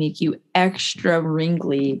 is going to make you extra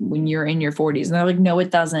wrinkly when you're in your 40s. And they're like, no, it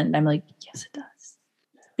doesn't. And I'm like, yes, it does.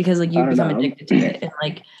 Because like you become addicted to it and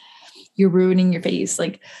like you're ruining your face.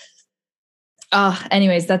 Like,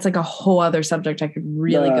 anyways, that's like a whole other subject I could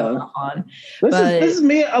really go on. This is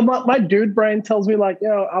me. My dude brain tells me like,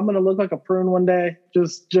 I'm going to look like a prune one day.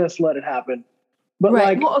 Just let it happen. But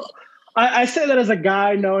right. Like, well, I say that as a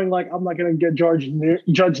guy knowing like I'm not going to get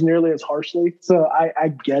judged nearly as harshly. So I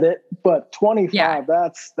get it. But 25,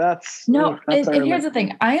 that's no. And here's the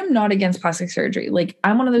thing. I am not against plastic surgery. Like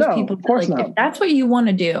I'm one of those people that, like, if that's what you want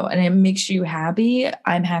to do and it makes you happy,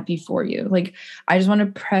 I'm happy for you. Like I just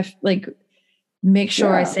want to make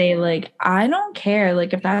sure I say like, I don't care.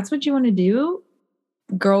 Like if that's what you want to do,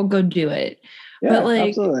 girl, go do it. Yeah, but like,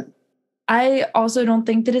 absolutely. I also don't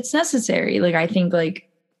think that it's necessary. Like I think like,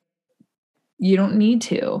 you don't need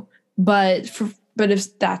to, but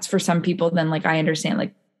if that's for some people, then like I understand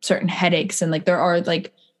like certain headaches and like there are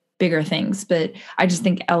like bigger things, but I just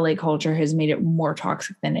think LA culture has made it more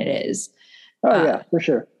toxic than it is. Oh yeah, for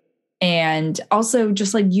sure. And also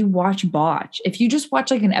just like you watch Botch, if you just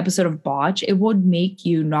watch like an episode of Botch, it would make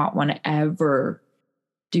you not want to ever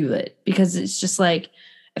do it because it's just like,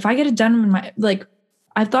 if I get it done in my, like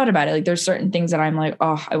I've thought about it, like there's certain things that I'm like,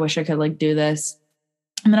 oh, I wish I could like do this.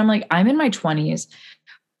 And then I'm like, I'm in my 20s.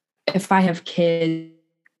 If I have kids,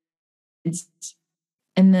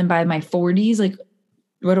 and then by my 40s, like,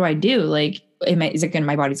 what do I do? Like,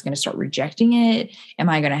 my body's going to start rejecting it? Am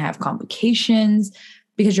I going to have complications?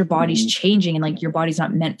 Because your body's changing and like your body's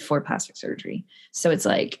not meant for plastic surgery. So it's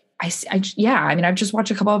like, I've just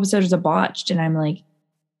watched a couple episodes of Botched and I'm like,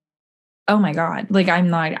 oh my God, like I'm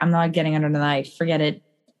not getting under the knife. Forget it.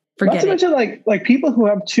 Not to mention like people who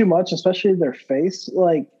have too much, especially their face,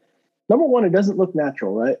 like number one, it doesn't look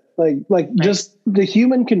natural, right? Like just the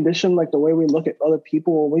human condition, like the way we look at other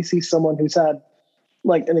people, when we see someone who's had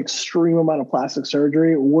like an extreme amount of plastic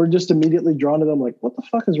surgery, we're just immediately drawn to them. Like, what the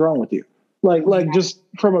fuck is wrong with you? Like just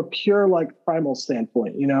from a pure, like primal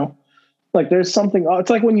standpoint, like there's something,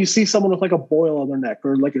 it's like when you see someone with like a boil on their neck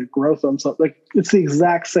or like a growth on something, like it's the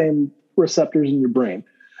exact same receptors in your brain.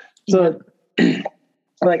 So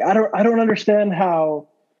like, I don't understand how,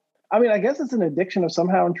 I mean, I guess it's an addiction of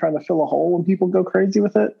somehow and trying to fill a hole when people go crazy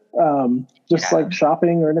with it. Like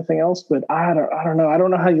shopping or anything else, but I don't know. I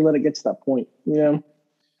don't know how you let it get to that point.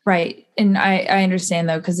 Right. And I understand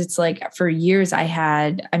though, cause it's like for years I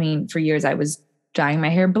was dyeing my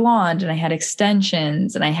hair blonde and I had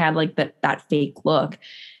extensions and I had like that fake look.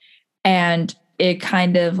 And it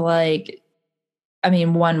kind of like,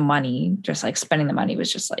 money, just like spending the money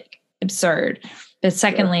was just like absurd. But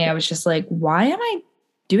secondly, I was just like, why am I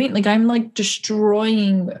doing, like, I'm like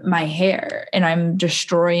destroying my hair and I'm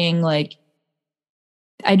destroying, like,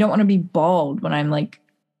 I don't want to be bald when I'm like,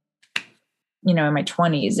 in my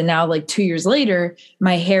 20s. And now like 2 years later,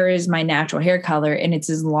 my hair is my natural hair color and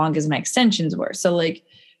it's as long as my extensions were. So like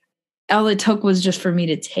all it took was just for me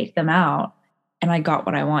to take them out and I got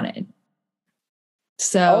what I wanted.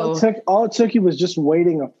 So all it took you was just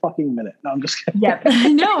waiting a fucking minute. No, I'm just kidding. Yeah.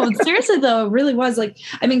 No, seriously though, it really was like,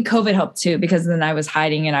 COVID helped too, because then I was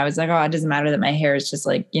hiding and I was like, oh, it doesn't matter that my hair is just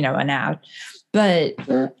like, an out. But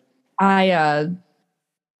sure.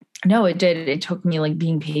 No, it did. It took me like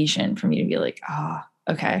being patient for me to be like,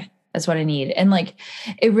 okay, that's what I need. And like,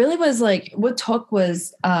 it really was like, what took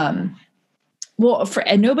was, and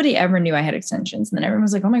nobody ever knew I had extensions. And then everyone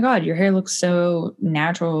was like, oh my God, your hair looks so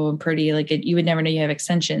natural and pretty. Like you would never know you have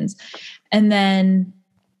extensions. And then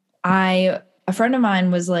a friend of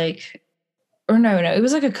mine was like, or no, it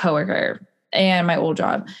was like a coworker and my old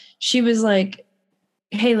job. She was like,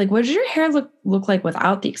 hey, like, what does your hair look like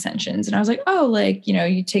without the extensions? And I was like, oh, like,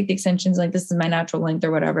 you take the extensions, like this is my natural length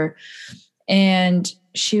or whatever. And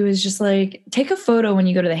she was just like, take a photo when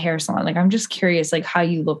you go to the hair salon. Like, I'm just curious, like how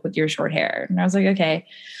you look with your short hair. And I was like, okay.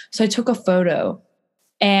 So I took a photo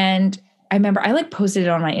and I remember I like posted it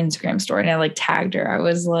on my Instagram story and I like tagged her. I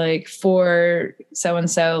was like, for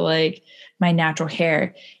so-and-so, like my natural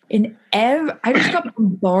hair. And I just got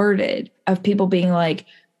bombarded of people being like,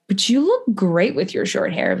 but you look great with your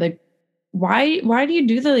short hair. Like, why do you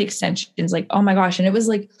do the extensions? Like, oh my gosh. And it was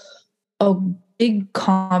like a big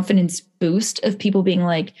confidence boost of people being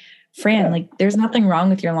like, Fran, like there's nothing wrong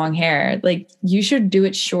with your long hair. Like you should do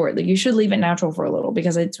it short. Like you should leave it natural for a little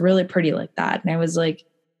because it's really pretty like that. And I was like,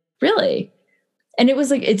 really? And it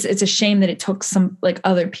was like, it's a shame that it took some like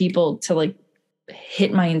other people to like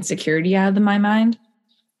hit my insecurity out of my mind.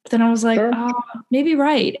 But then I was like, oh, maybe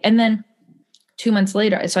right. And then 2 months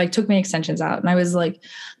later, so I took my extensions out and I was like,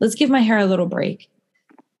 let's give my hair a little break.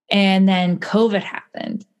 And then COVID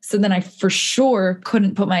happened. So then I for sure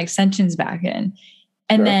couldn't put my extensions back in.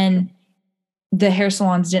 And then the hair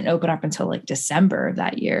salons didn't open up until like December of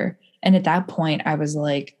that year. And at that point I was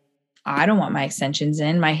like, I don't want my extensions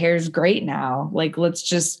in. My hair's great now. Like, let's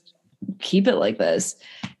just keep it like this.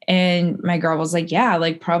 And my girl was like, yeah,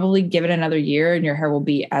 like probably give it another year and your hair will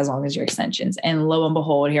be as long as your extensions. And lo and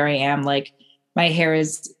behold, here I am. Like my hair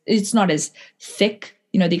it's not as thick.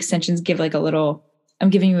 The extensions give like a little, I'm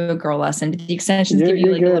giving you a girl lesson. The extensions give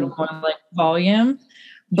you like a little more like volume,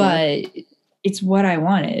 but it's what I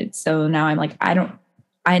wanted. So now I'm like,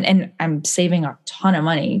 and I'm saving a ton of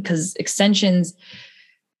money because extensions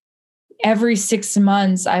every 6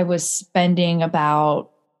 months I was spending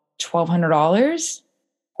about $1,200.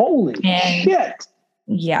 Holy shit.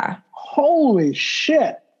 Yeah. Holy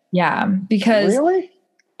shit. Yeah. Because really?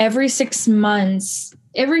 every 6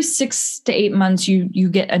 to 8 months, you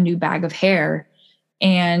get a new bag of hair.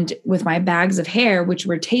 And with my bags of hair, which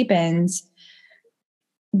were tape ends,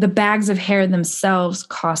 the bags of hair themselves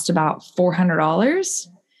cost about $400.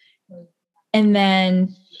 And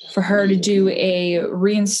then for her to do a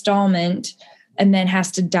reinstallment and then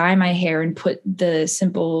has to dye my hair and put the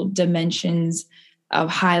simple dimensions of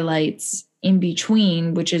highlights in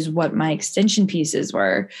between, which is what my extension pieces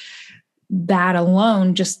were. That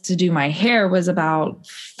alone, just to do my hair, was about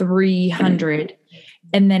 $300.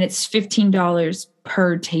 And then it's $15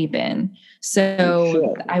 per tape in.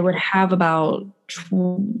 So I would have about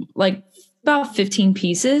 15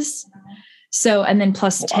 pieces. So, and then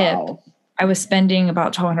plus tip, I was spending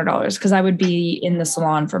about $1,200 because I would be in the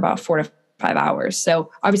salon for about 4 to 5 hours.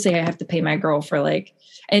 So obviously I have to pay my girl for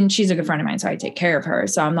and she's a good friend of mine, so I take care of her.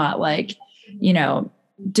 So I'm not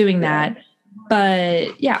doing that.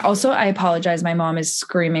 But yeah, also I apologize. My mom is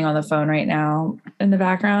screaming on the phone right now in the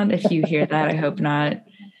background. If you hear that, I hope not.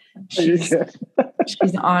 She's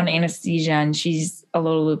on anesthesia and she's a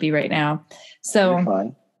little loopy right now.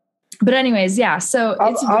 So, but anyways, yeah. So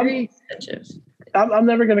it's very expensive. I'm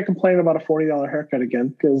never going to complain about a $40 haircut again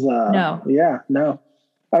because no.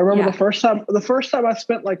 I remember the first time I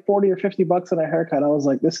spent like 40 or 50 bucks on a haircut, I was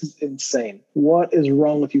like, this is insane. What is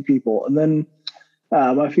wrong with you people? And then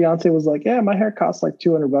my fiance was like, yeah, my hair costs like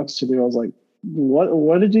 200 bucks to do. I was like,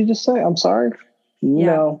 what did you just say? I'm sorry. Yeah.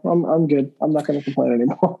 No, I'm good. I'm not going to complain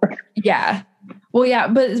anymore. Yeah. Well, yeah,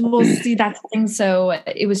 but we'll see, that's the thing. So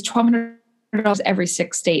it was $1,200 every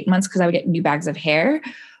 6 to 8 months because I would get new bags of hair.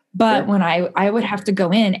 But when I would have to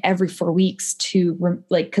go in every 4 weeks to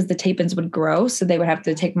because the tape-ins would grow. So they would have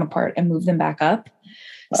to take them apart and move them back up.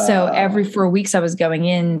 So every 4 weeks I was going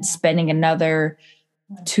in, spending another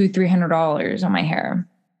 $200-$300 on my hair.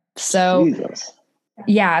 So Jesus.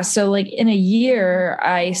 Yeah. So in a year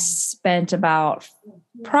I spent about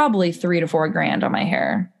probably $3,000 to $4,000 on my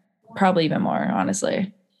hair, probably even more,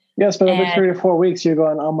 honestly. Yes, but every 3 to 4 weeks, you're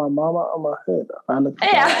going, on my mama, on my head. I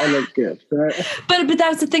look good, right? But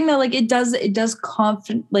that's the thing, though. It does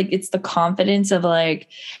confident. It's the confidence of and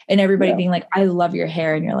everybody being like, I love your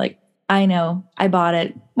hair, and you're like, I know, I bought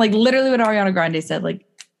it. Literally what Ariana Grande said,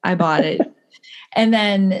 I bought it. And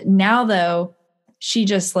then now though, she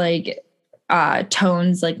just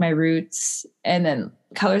tones my roots and then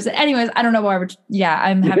colors it. Anyways, I don't know why I'm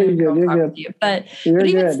having a girl talk with you, but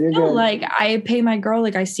even still, I pay my girl,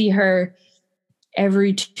 I see her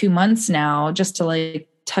every 2 months now just to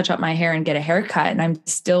touch up my hair and get a haircut. And I'm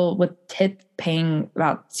still with tip paying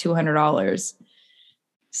about $200.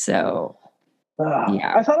 So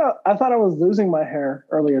Yeah. I thought I was losing my hair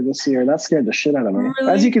earlier this year. That scared the shit out of me.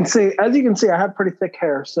 Really? As you can see, I have pretty thick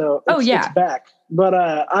hair, so it's back. But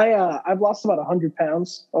I've lost about 100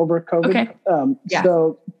 pounds over COVID. Okay.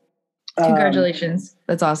 So congratulations.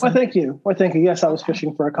 That's awesome. Well, thank you. Yes, I was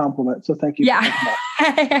fishing for a compliment, so thank you. Yeah.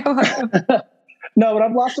 No, but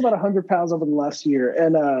I've lost about 100 pounds over the last year,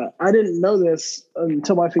 and I didn't know this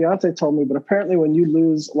until my fiance told me. But apparently, when you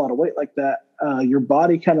lose a lot of weight like that, your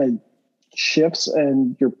body kind of shifts,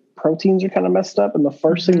 and your proteins are kind of messed up. And the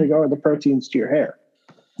first thing to go are the proteins to your hair.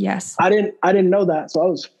 Yes, I didn't know that, so I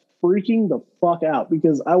was freaking the fuck out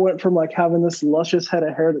because I went from like having this luscious head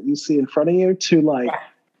of hair that you see in front of you to like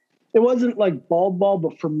it wasn't like bald,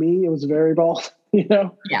 but for me, it was very bald. You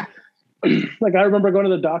know? Yeah. Like I remember going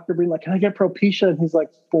to the doctor being like, "Can I get Propecia?" And he's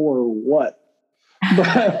like, "For what?"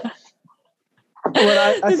 But when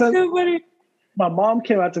I said, so funny. My mom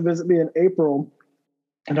came out to visit me in April,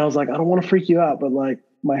 and I was like, "I don't want to freak you out, but like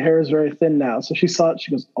my hair is very thin now." So she saw it.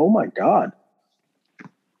 She goes, "Oh my god,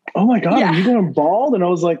 yeah. Are you going bald?" And I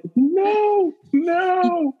was like, "No."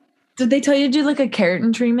 Did they tell you to do like a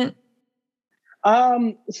keratin treatment?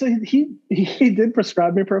 So he did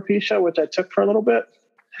prescribe me Propecia, which I took for a little bit.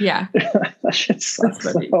 Yeah. That shit sucks.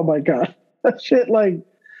 Oh my god. That shit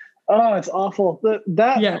it's awful.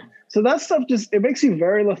 So that stuff it makes you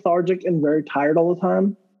very lethargic and very tired all the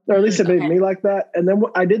time. Or at least it made me like that. And then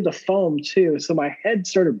I did the foam too. So my head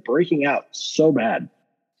started breaking out so bad.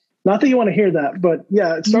 Not that you want to hear that, but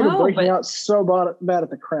yeah, it started breaking out so bad at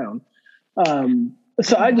the crown.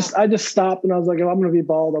 So I just stopped and I was like, if I'm going to be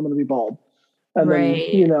bald, I'm going to be bald. And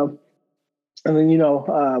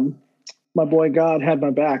then, my boy God had my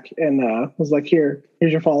back and was like, here's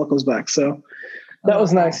your follicles back. So that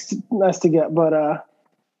was nice to get. But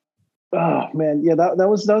oh man, yeah, that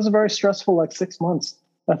was a very stressful like 6 months.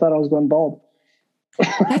 I thought I was going bald.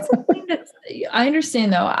 That's the thing I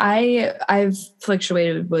understand though. I've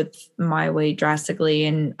fluctuated with my weight drastically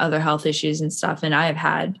and other health issues and stuff. And I've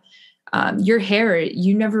had your hair,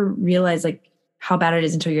 you never realize like how bad it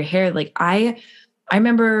is until your hair. Like I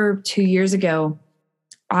remember 2 years ago,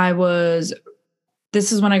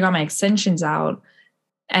 this is when I got my extensions out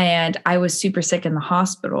and I was super sick in the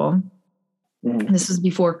hospital. Mm-hmm. This was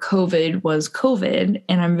before COVID was COVID.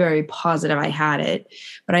 And I'm very positive I had it,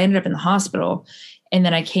 but I ended up in the hospital. And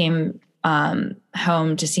then I came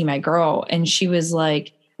home to see my girl and she was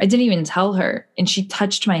like, I didn't even tell her. And she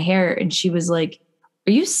touched my hair and she was like,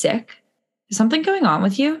 "Are you sick? Is something going on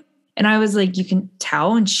with you?" And I was like, "You can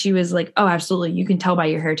tell." And she was like, "Oh, absolutely. You can tell by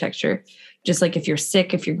your hair texture. Just like if you're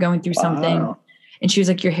sick, if you're going through something." And she was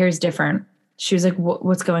like, "Your hair is different." She was like,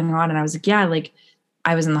 "What's going on?" And I was like, "Yeah, like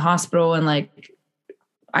I was in the hospital and like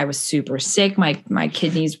I was super sick. My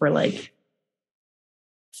kidneys were like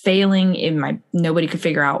failing. Nobody could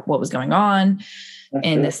figure out what was going on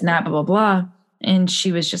and this and that, blah, blah, blah." And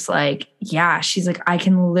she was just like, "Yeah." She's like, "I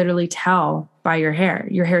can literally tell by your hair.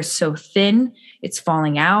 Your hair is so thin. It's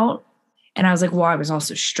falling out." And I was like, "Well, I was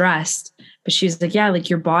also stressed." But she was like, "Yeah, like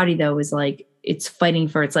your body though is like, it's fighting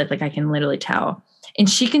for its life. Like I can literally tell." And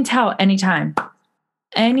she can tell anytime,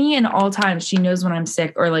 any and all times. She knows when I'm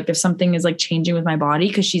sick or like if something is like changing with my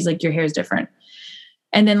body. Cause she's like, "Your hair is different."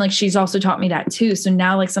 And then like, she's also taught me that too. So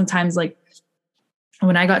now like sometimes like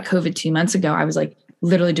when I got COVID 2 months ago, I was like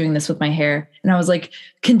literally doing this with my hair and I was like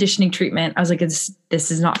conditioning treatment. I was like, this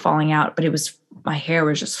is not falling out, but my hair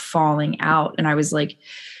was just falling out. And I was like,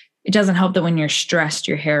 it doesn't help that when you're stressed,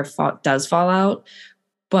 your hair does fall out.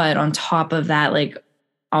 But on top of that, like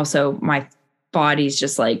also my body's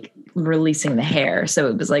just like releasing the hair. So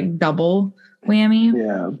it was like double whammy.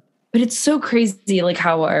 Yeah. But it's so crazy like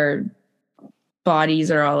how our bodies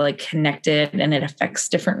are all like connected and it affects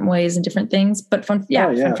different ways and different things. But fun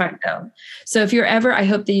fact though. So if you're ever, I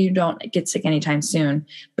hope that you don't get sick anytime soon,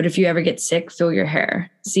 but if you ever get sick, feel your hair,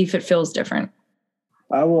 see if it feels different.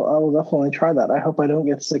 I will definitely try that. I hope I don't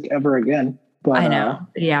get sick ever again. But I know.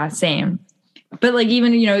 Yeah, same. But like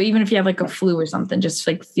even if you have like a flu or something, just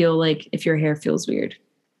like feel like if your hair feels weird.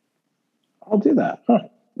 I'll do that. Huh.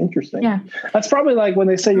 Interesting. Yeah. That's probably like when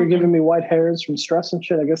they say you're giving me white hairs from stress and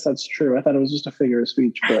shit. I guess that's true. I thought it was just a figure of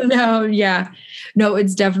speech. But No, yeah. No,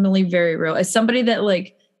 it's definitely very real. As somebody that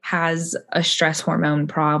like has a stress hormone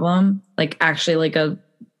problem, like actually like a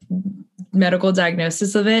medical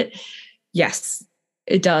diagnosis of it, yes,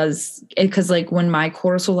 it does. Because like when my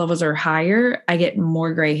cortisol levels are higher, I get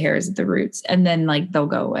more gray hairs at the roots and then like they'll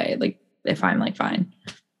go away. Like if I'm like fine.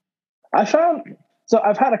 So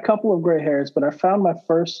I've had a couple of gray hairs, but I found my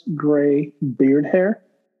first gray beard hair.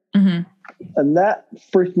 Mm-hmm. And that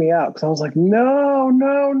freaked me out because I was like, no. I'm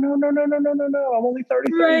only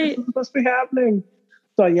 33. Right. This is supposed to be happening.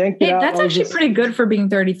 So I yanked it out. That's actually pretty good for being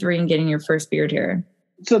 33 and getting your first beard hair.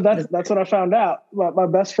 So that's what I found out. My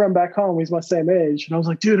best friend back home, he's my same age. And I was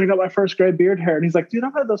like, dude, I got my first gray beard hair. And he's like, dude,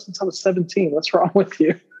 I've had those since I was 17. What's wrong with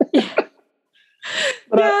you?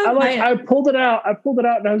 But yeah, I pulled it out.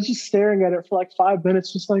 And I was just staring at it for like 5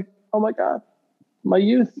 minutes, just like, oh my God, my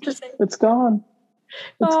youth. It's gone.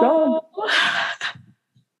 It's gone.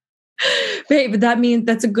 But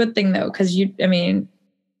that's a good thing though, because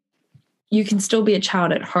you can still be a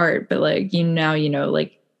child at heart, but like,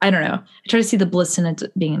 like, I don't know. I try to see the bliss in it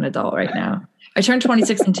being an adult right now. I turned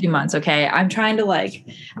 26 in 2 months. Okay. I'm trying to like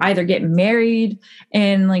either get married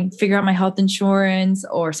and like figure out my health insurance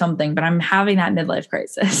or something, but I'm having that midlife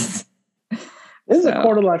crisis. This is a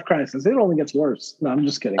quarter life crisis. It only gets worse. No, I'm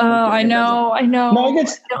just kidding. Oh, I know. No,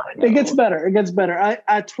 it gets better. It gets better.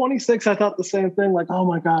 At 26, I thought the same thing. Like, oh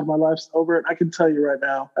my God, my life's over. I can tell you right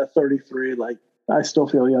now at 33, like I still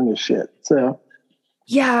feel young as shit. So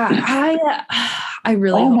yeah, I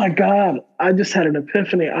really. Oh my God. I just had an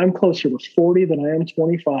epiphany. I'm closer to 40 than I am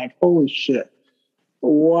 25. Holy shit.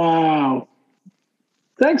 Wow.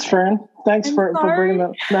 Thanks, Fran. Thanks for bringing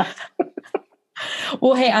that. No.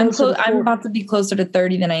 Well, hey, I'm about to be closer to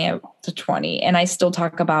 30 than I am to 20. And I still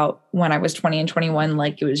talk about when I was 20 and 21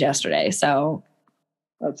 like it was yesterday. So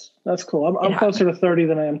that's cool. I'm closer to 30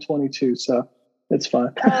 than I am 22. So it's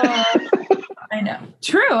fine. I know.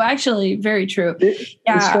 True. Actually, very true.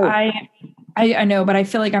 I know, but I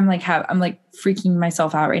feel like I'm like freaking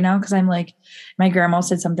myself out right now. Cause I'm like, my grandma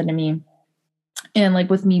said something to me and like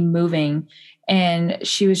with me moving and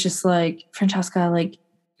she was just like, Francesca, like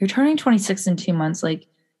you're turning 26 in 2 months. Like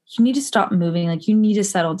you need to stop moving. Like you need to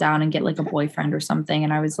settle down and get like a boyfriend or something.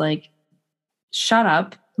 And I was like, shut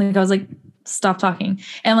up. Like I was like, stop talking.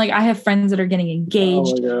 And like, I have friends that are getting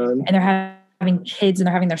engaged and they're having kids and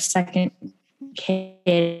they're having their second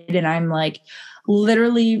kid. And I'm like,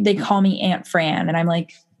 literally they call me Aunt Fran. And I'm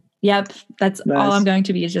like, yep, that's all I'm going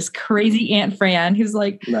to be is just crazy Aunt Fran who's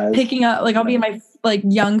like picking up, like I'll be in my like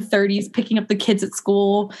young 30s, picking up the kids at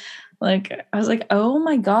school. Like, I was like, oh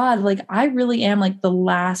my God, like I really am like the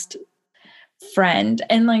last friend.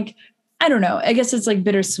 And like, I don't know, I guess it's like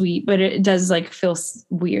bittersweet, but it does like feel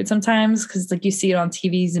weird sometimes. Cause like you see it on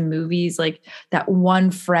TVs and movies, like that one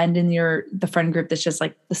friend in the friend group that's just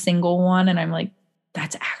like the single one. And I'm like,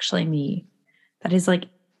 that's actually me. That is like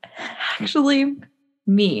actually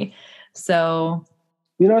me. So.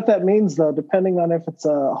 You know what that means though, depending on if it's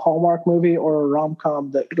a Hallmark movie or a rom-com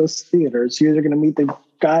that goes to theaters, you're either going to meet the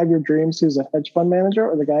guy of your dreams who's a hedge fund manager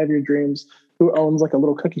or the guy of your dreams who owns like a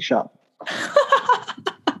little cookie shop.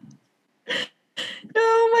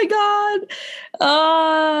 Oh my God.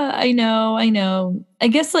 I know. I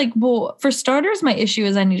guess like, well, for starters, my issue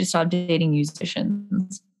is I need to stop dating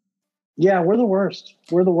musicians. Yeah, we're the worst.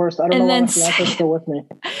 I don't know why my fiance's still with me.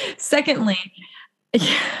 Secondly,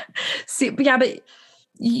 but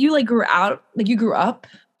you like grew up.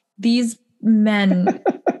 These men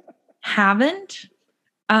haven't.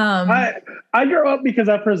 I grew up because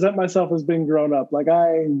I present myself as being grown up. Like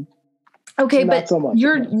okay, but so much.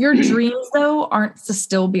 Your dreams though aren't to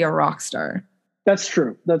still be a rock star. That's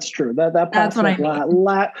true. That's what I mean.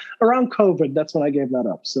 Around COVID, that's when I gave that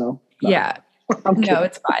up. So no. Yeah. No,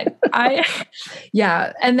 it's fine.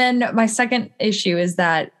 And then my second issue is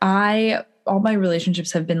that all my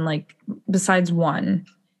relationships have been like, besides one,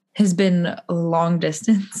 has been long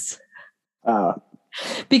distance.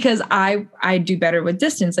 Because I do better with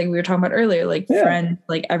distance. Like we were talking about earlier, like friends,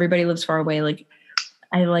 like everybody lives far away. Like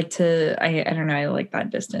I like to, I don't know, I like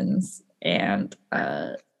that distance. And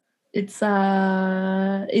it's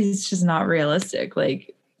just not realistic.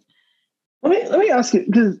 Like, let me ask you,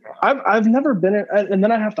 because I've never been in, and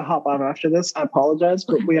then I have to hop on after this. I apologize,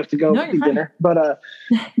 but we have to go eat dinner. But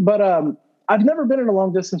I've never been in a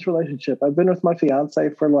long distance relationship. I've been with my fiance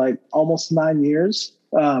for like almost 9 years.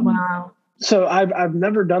 Wow. So I've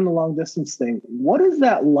never done the long distance thing. What is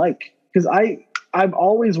that like? Because I've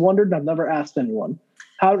always wondered, and I've never asked anyone.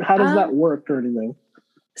 How does that work or anything?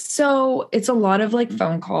 So it's a lot of like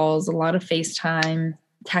phone calls, a lot of FaceTime,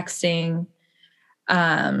 texting,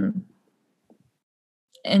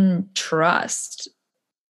 and trust.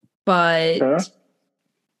 But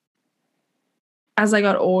as I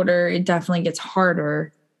got older, it definitely gets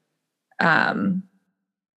harder.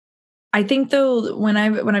 I think though, when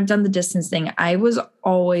I've done the distance thing, I was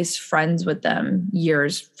always friends with them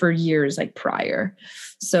for years, like prior.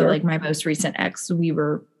 So like my most recent ex, we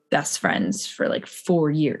were best friends for like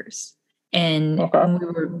 4 years. And when we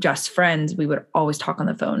were just friends, we would always talk on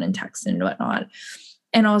the phone and text and whatnot.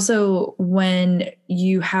 And also when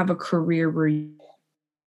you have a career where you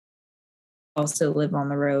also live on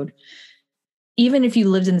the road, even if you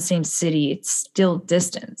lived in the same city, it's still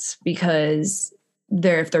distance, because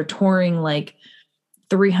if they're touring like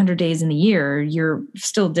 300 days in the year, you're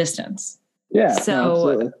still distance. Yeah.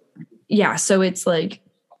 So yeah. So it's like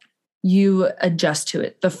you adjust to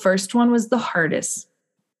it. The first one was the hardest,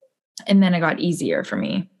 and then it got easier for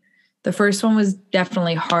me. The first one was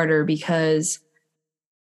definitely harder because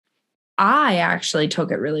I actually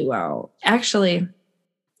took it really well. Actually,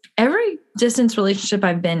 every distance relationship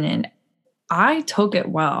I've been in, I took it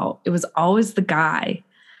well. It was always the guy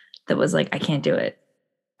that was like, I can't do it.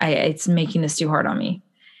 It's making this too hard on me.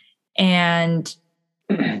 And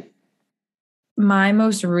my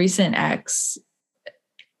most recent ex,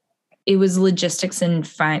 it was logistics and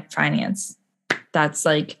finance. That's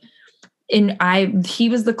like, he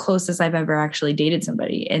was the closest I've ever actually dated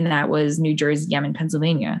somebody. And that was New Jersey. I'm in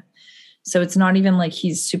Pennsylvania. So it's not even like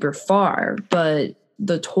he's super far, but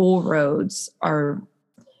the toll roads are,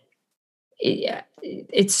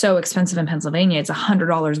 it's so expensive in Pennsylvania. It's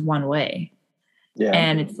 $100 one way. Yeah.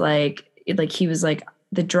 And it's like he was like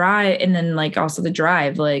the drive, and then like also the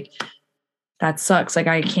drive, like that sucks. Like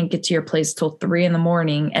I can't get to your place till 3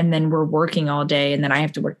 a.m, and then we're working all day, and then I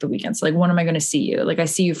have to work the weekends. So like, when am I going to see you? Like I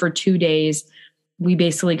see you for 2 days. We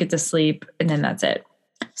basically get to sleep, and then that's it.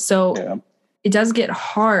 So It does get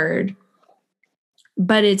hard,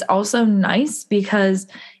 but it's also nice because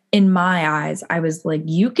in my eyes, I was like,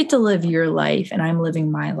 you get to live your life and I'm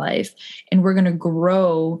living my life, and we're going to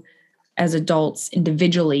grow as adults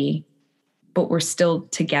individually, but we're still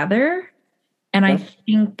together. And I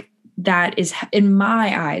think that is, in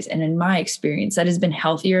my eyes and in my experience, that has been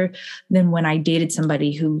healthier than when I dated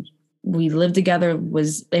somebody who we lived together,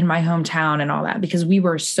 was in my hometown and all that, because we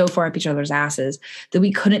were so far up each other's asses that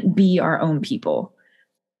we couldn't be our own people.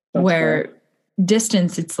 That's where fair.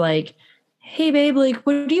 Distance, it's like, hey babe, like,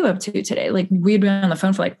 what are you up to today? Like we'd be on the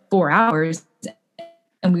phone for like 4 hours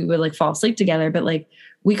and we would like fall asleep together, but like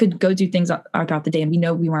we could go do things throughout the day, and we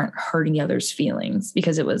know we weren't hurting the other's feelings,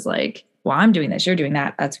 because it was like, well, I'm doing this, you're doing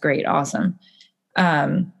that. That's great. Awesome.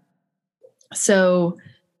 So,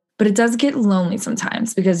 but it does get lonely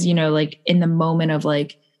sometimes, because, you know, like in the moment of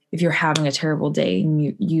like, if you're having a terrible day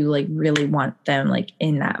and you like really want them like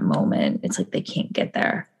in that moment, it's like they can't get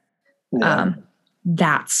there. Yeah.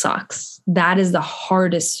 That sucks. That is the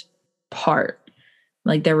hardest part.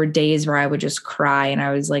 Like there were days where I would just cry and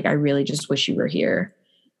I was like, I really just wish you were here,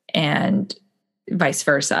 and vice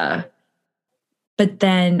versa. But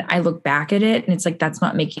then I look back at it and it's like, that's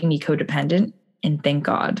not making me codependent. And thank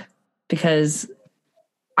God, because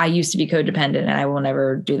I used to be codependent and I will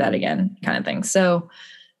never do that again, kind of thing. So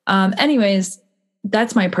anyways,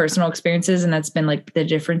 that's my personal experiences. And that's been like the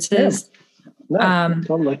differences. Yeah. No,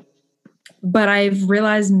 totally. But I've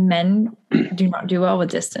realized men do not do well with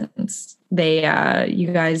distance.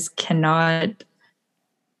 You guys cannot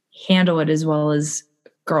handle it as well as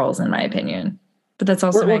girls, in my opinion. But that's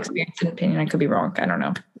also my experience and opinion. I could be wrong. I don't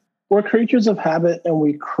know. We're creatures of habit, and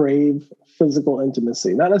we crave physical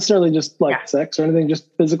intimacy. Not necessarily just like sex or anything, just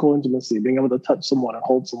physical intimacy, being able to touch someone and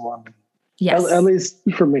hold someone. Yes. At least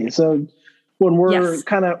for me. So when we're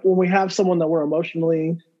when we have someone that we're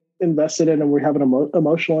emotionally invested in and we have an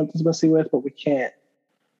emotional intimacy with, but we can't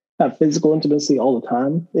have physical intimacy all the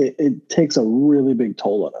time, it takes a really big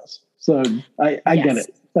toll on us. So I get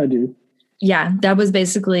it. I do. Yeah. That was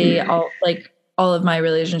basically all of my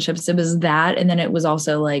relationships. It was that. And then it was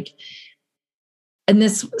also like, and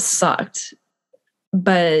this sucked,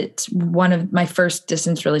 but one of my first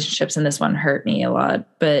distance relationships, and this one hurt me a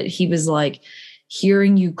lot, but he was like,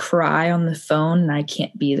 hearing you cry on the phone and I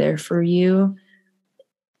can't be there for you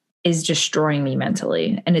is destroying me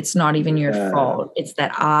mentally. And it's not even your fault. It's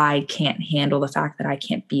that I can't handle the fact that I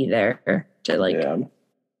can't be there to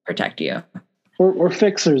protect you. We're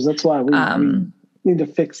fixers. That's why we need to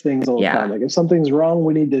fix things all the time. Like if something's wrong,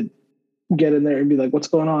 we need to get in there and be like, what's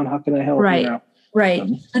going on? How can I help? Right. You know? Right.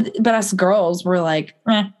 But us girls were like,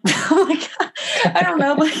 like, I don't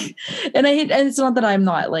know. Like, and it's not that I'm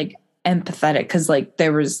not like empathetic. Cause like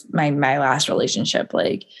there was my last relationship,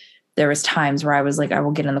 like there was times where I was like, I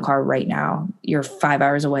will get in the car right now. You're 5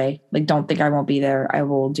 hours away. Like, don't think I won't be there. I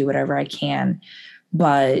will do whatever I can.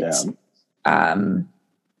 But,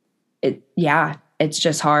 it's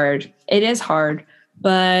just hard. It is hard,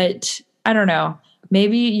 but I don't know.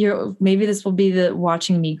 Maybe this will be the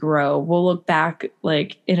watching me grow. We'll look back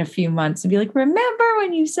like in a few months and be like, remember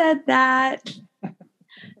when you said that?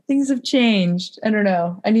 Things have changed. I don't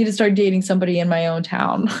know. I need to start dating somebody in my own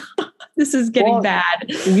town. This is getting bad.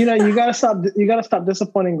 You gotta stop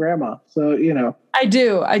disappointing grandma. So, I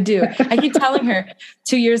do. I keep telling her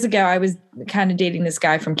 2 years ago, I was kind of dating this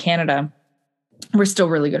guy from Canada, we're still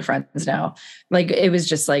really good friends now. Like, it was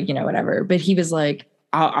just like, whatever. But he was like,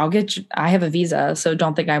 I'll get you, I have a visa, so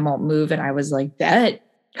don't think I won't move. And I was like, bet.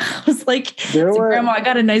 I was like, Grandma, I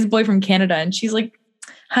got a nice boy from Canada. And she's like,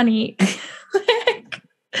 honey, she's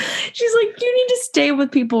like, you need to stay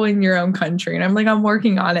with people in your own country. And I'm like, I'm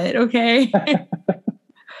working on it. Okay.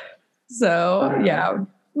 So yeah,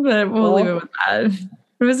 but we'll leave it with that.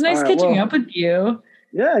 It was nice catching up with you.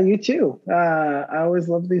 Yeah, you too. I always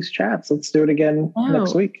love these chats. Let's do it again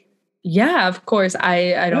next week. Yeah, of course.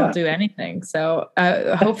 I don't do anything. So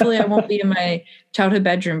hopefully I won't be in my childhood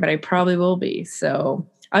bedroom, but I probably will be. So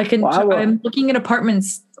I can, I'm looking at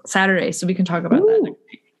apartments Saturday, so we can talk about that next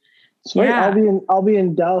week. Sweet. Yeah. I'll be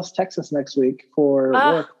in Dallas, Texas next week for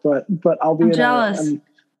work, but I'll be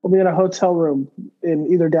I'll be in a hotel room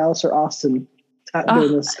in either Dallas or Austin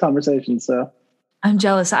doing this conversation. So I'm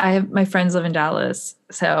jealous. My friends live in Dallas.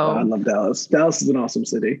 So I love Dallas. Dallas is an awesome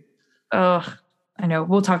city. Oh, I know.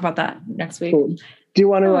 We'll talk about that next week. Cool. Do you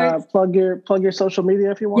want to plug your social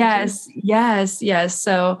media if you want to? Yes.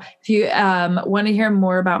 So if you want to hear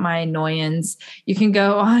more about my annoyance, you can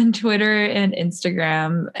go on Twitter and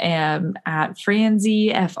Instagram at Franzy,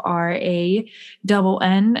 FRANNZZY.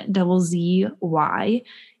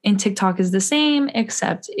 And TikTok is the same,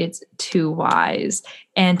 except it's 2 Ys.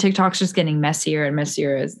 And TikTok's just getting messier and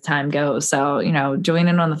messier as time goes. So, join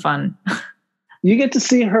in on the fun. You get to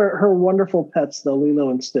see her wonderful pets, though, Lilo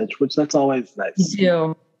and Stitch, which that's always nice.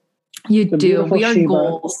 You do. We are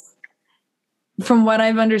goals. From what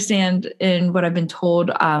I've understand and what I've been told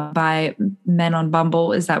by men on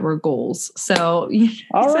Bumble is that we're goals. So,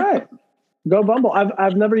 all right, go Bumble.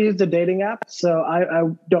 I've never used a dating app, so I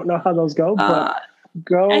don't know how those go, but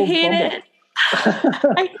go. I hate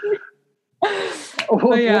Bumble.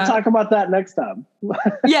 We'll talk about that next time.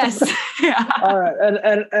 Yes. Yeah. All right.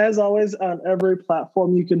 And as always, on every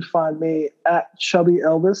platform, you can find me at Chubby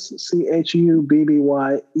Elvis,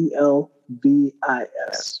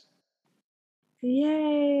 ChubbyElvis.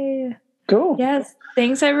 Yay. Cool. Yes.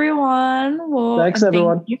 Thanks, everyone. Well, thanks,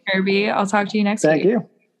 everyone. Thank you, Ferbie. I'll talk to you next week. Thank you.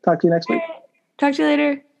 Talk to you next week. Talk to you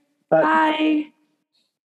later. Bye. Bye.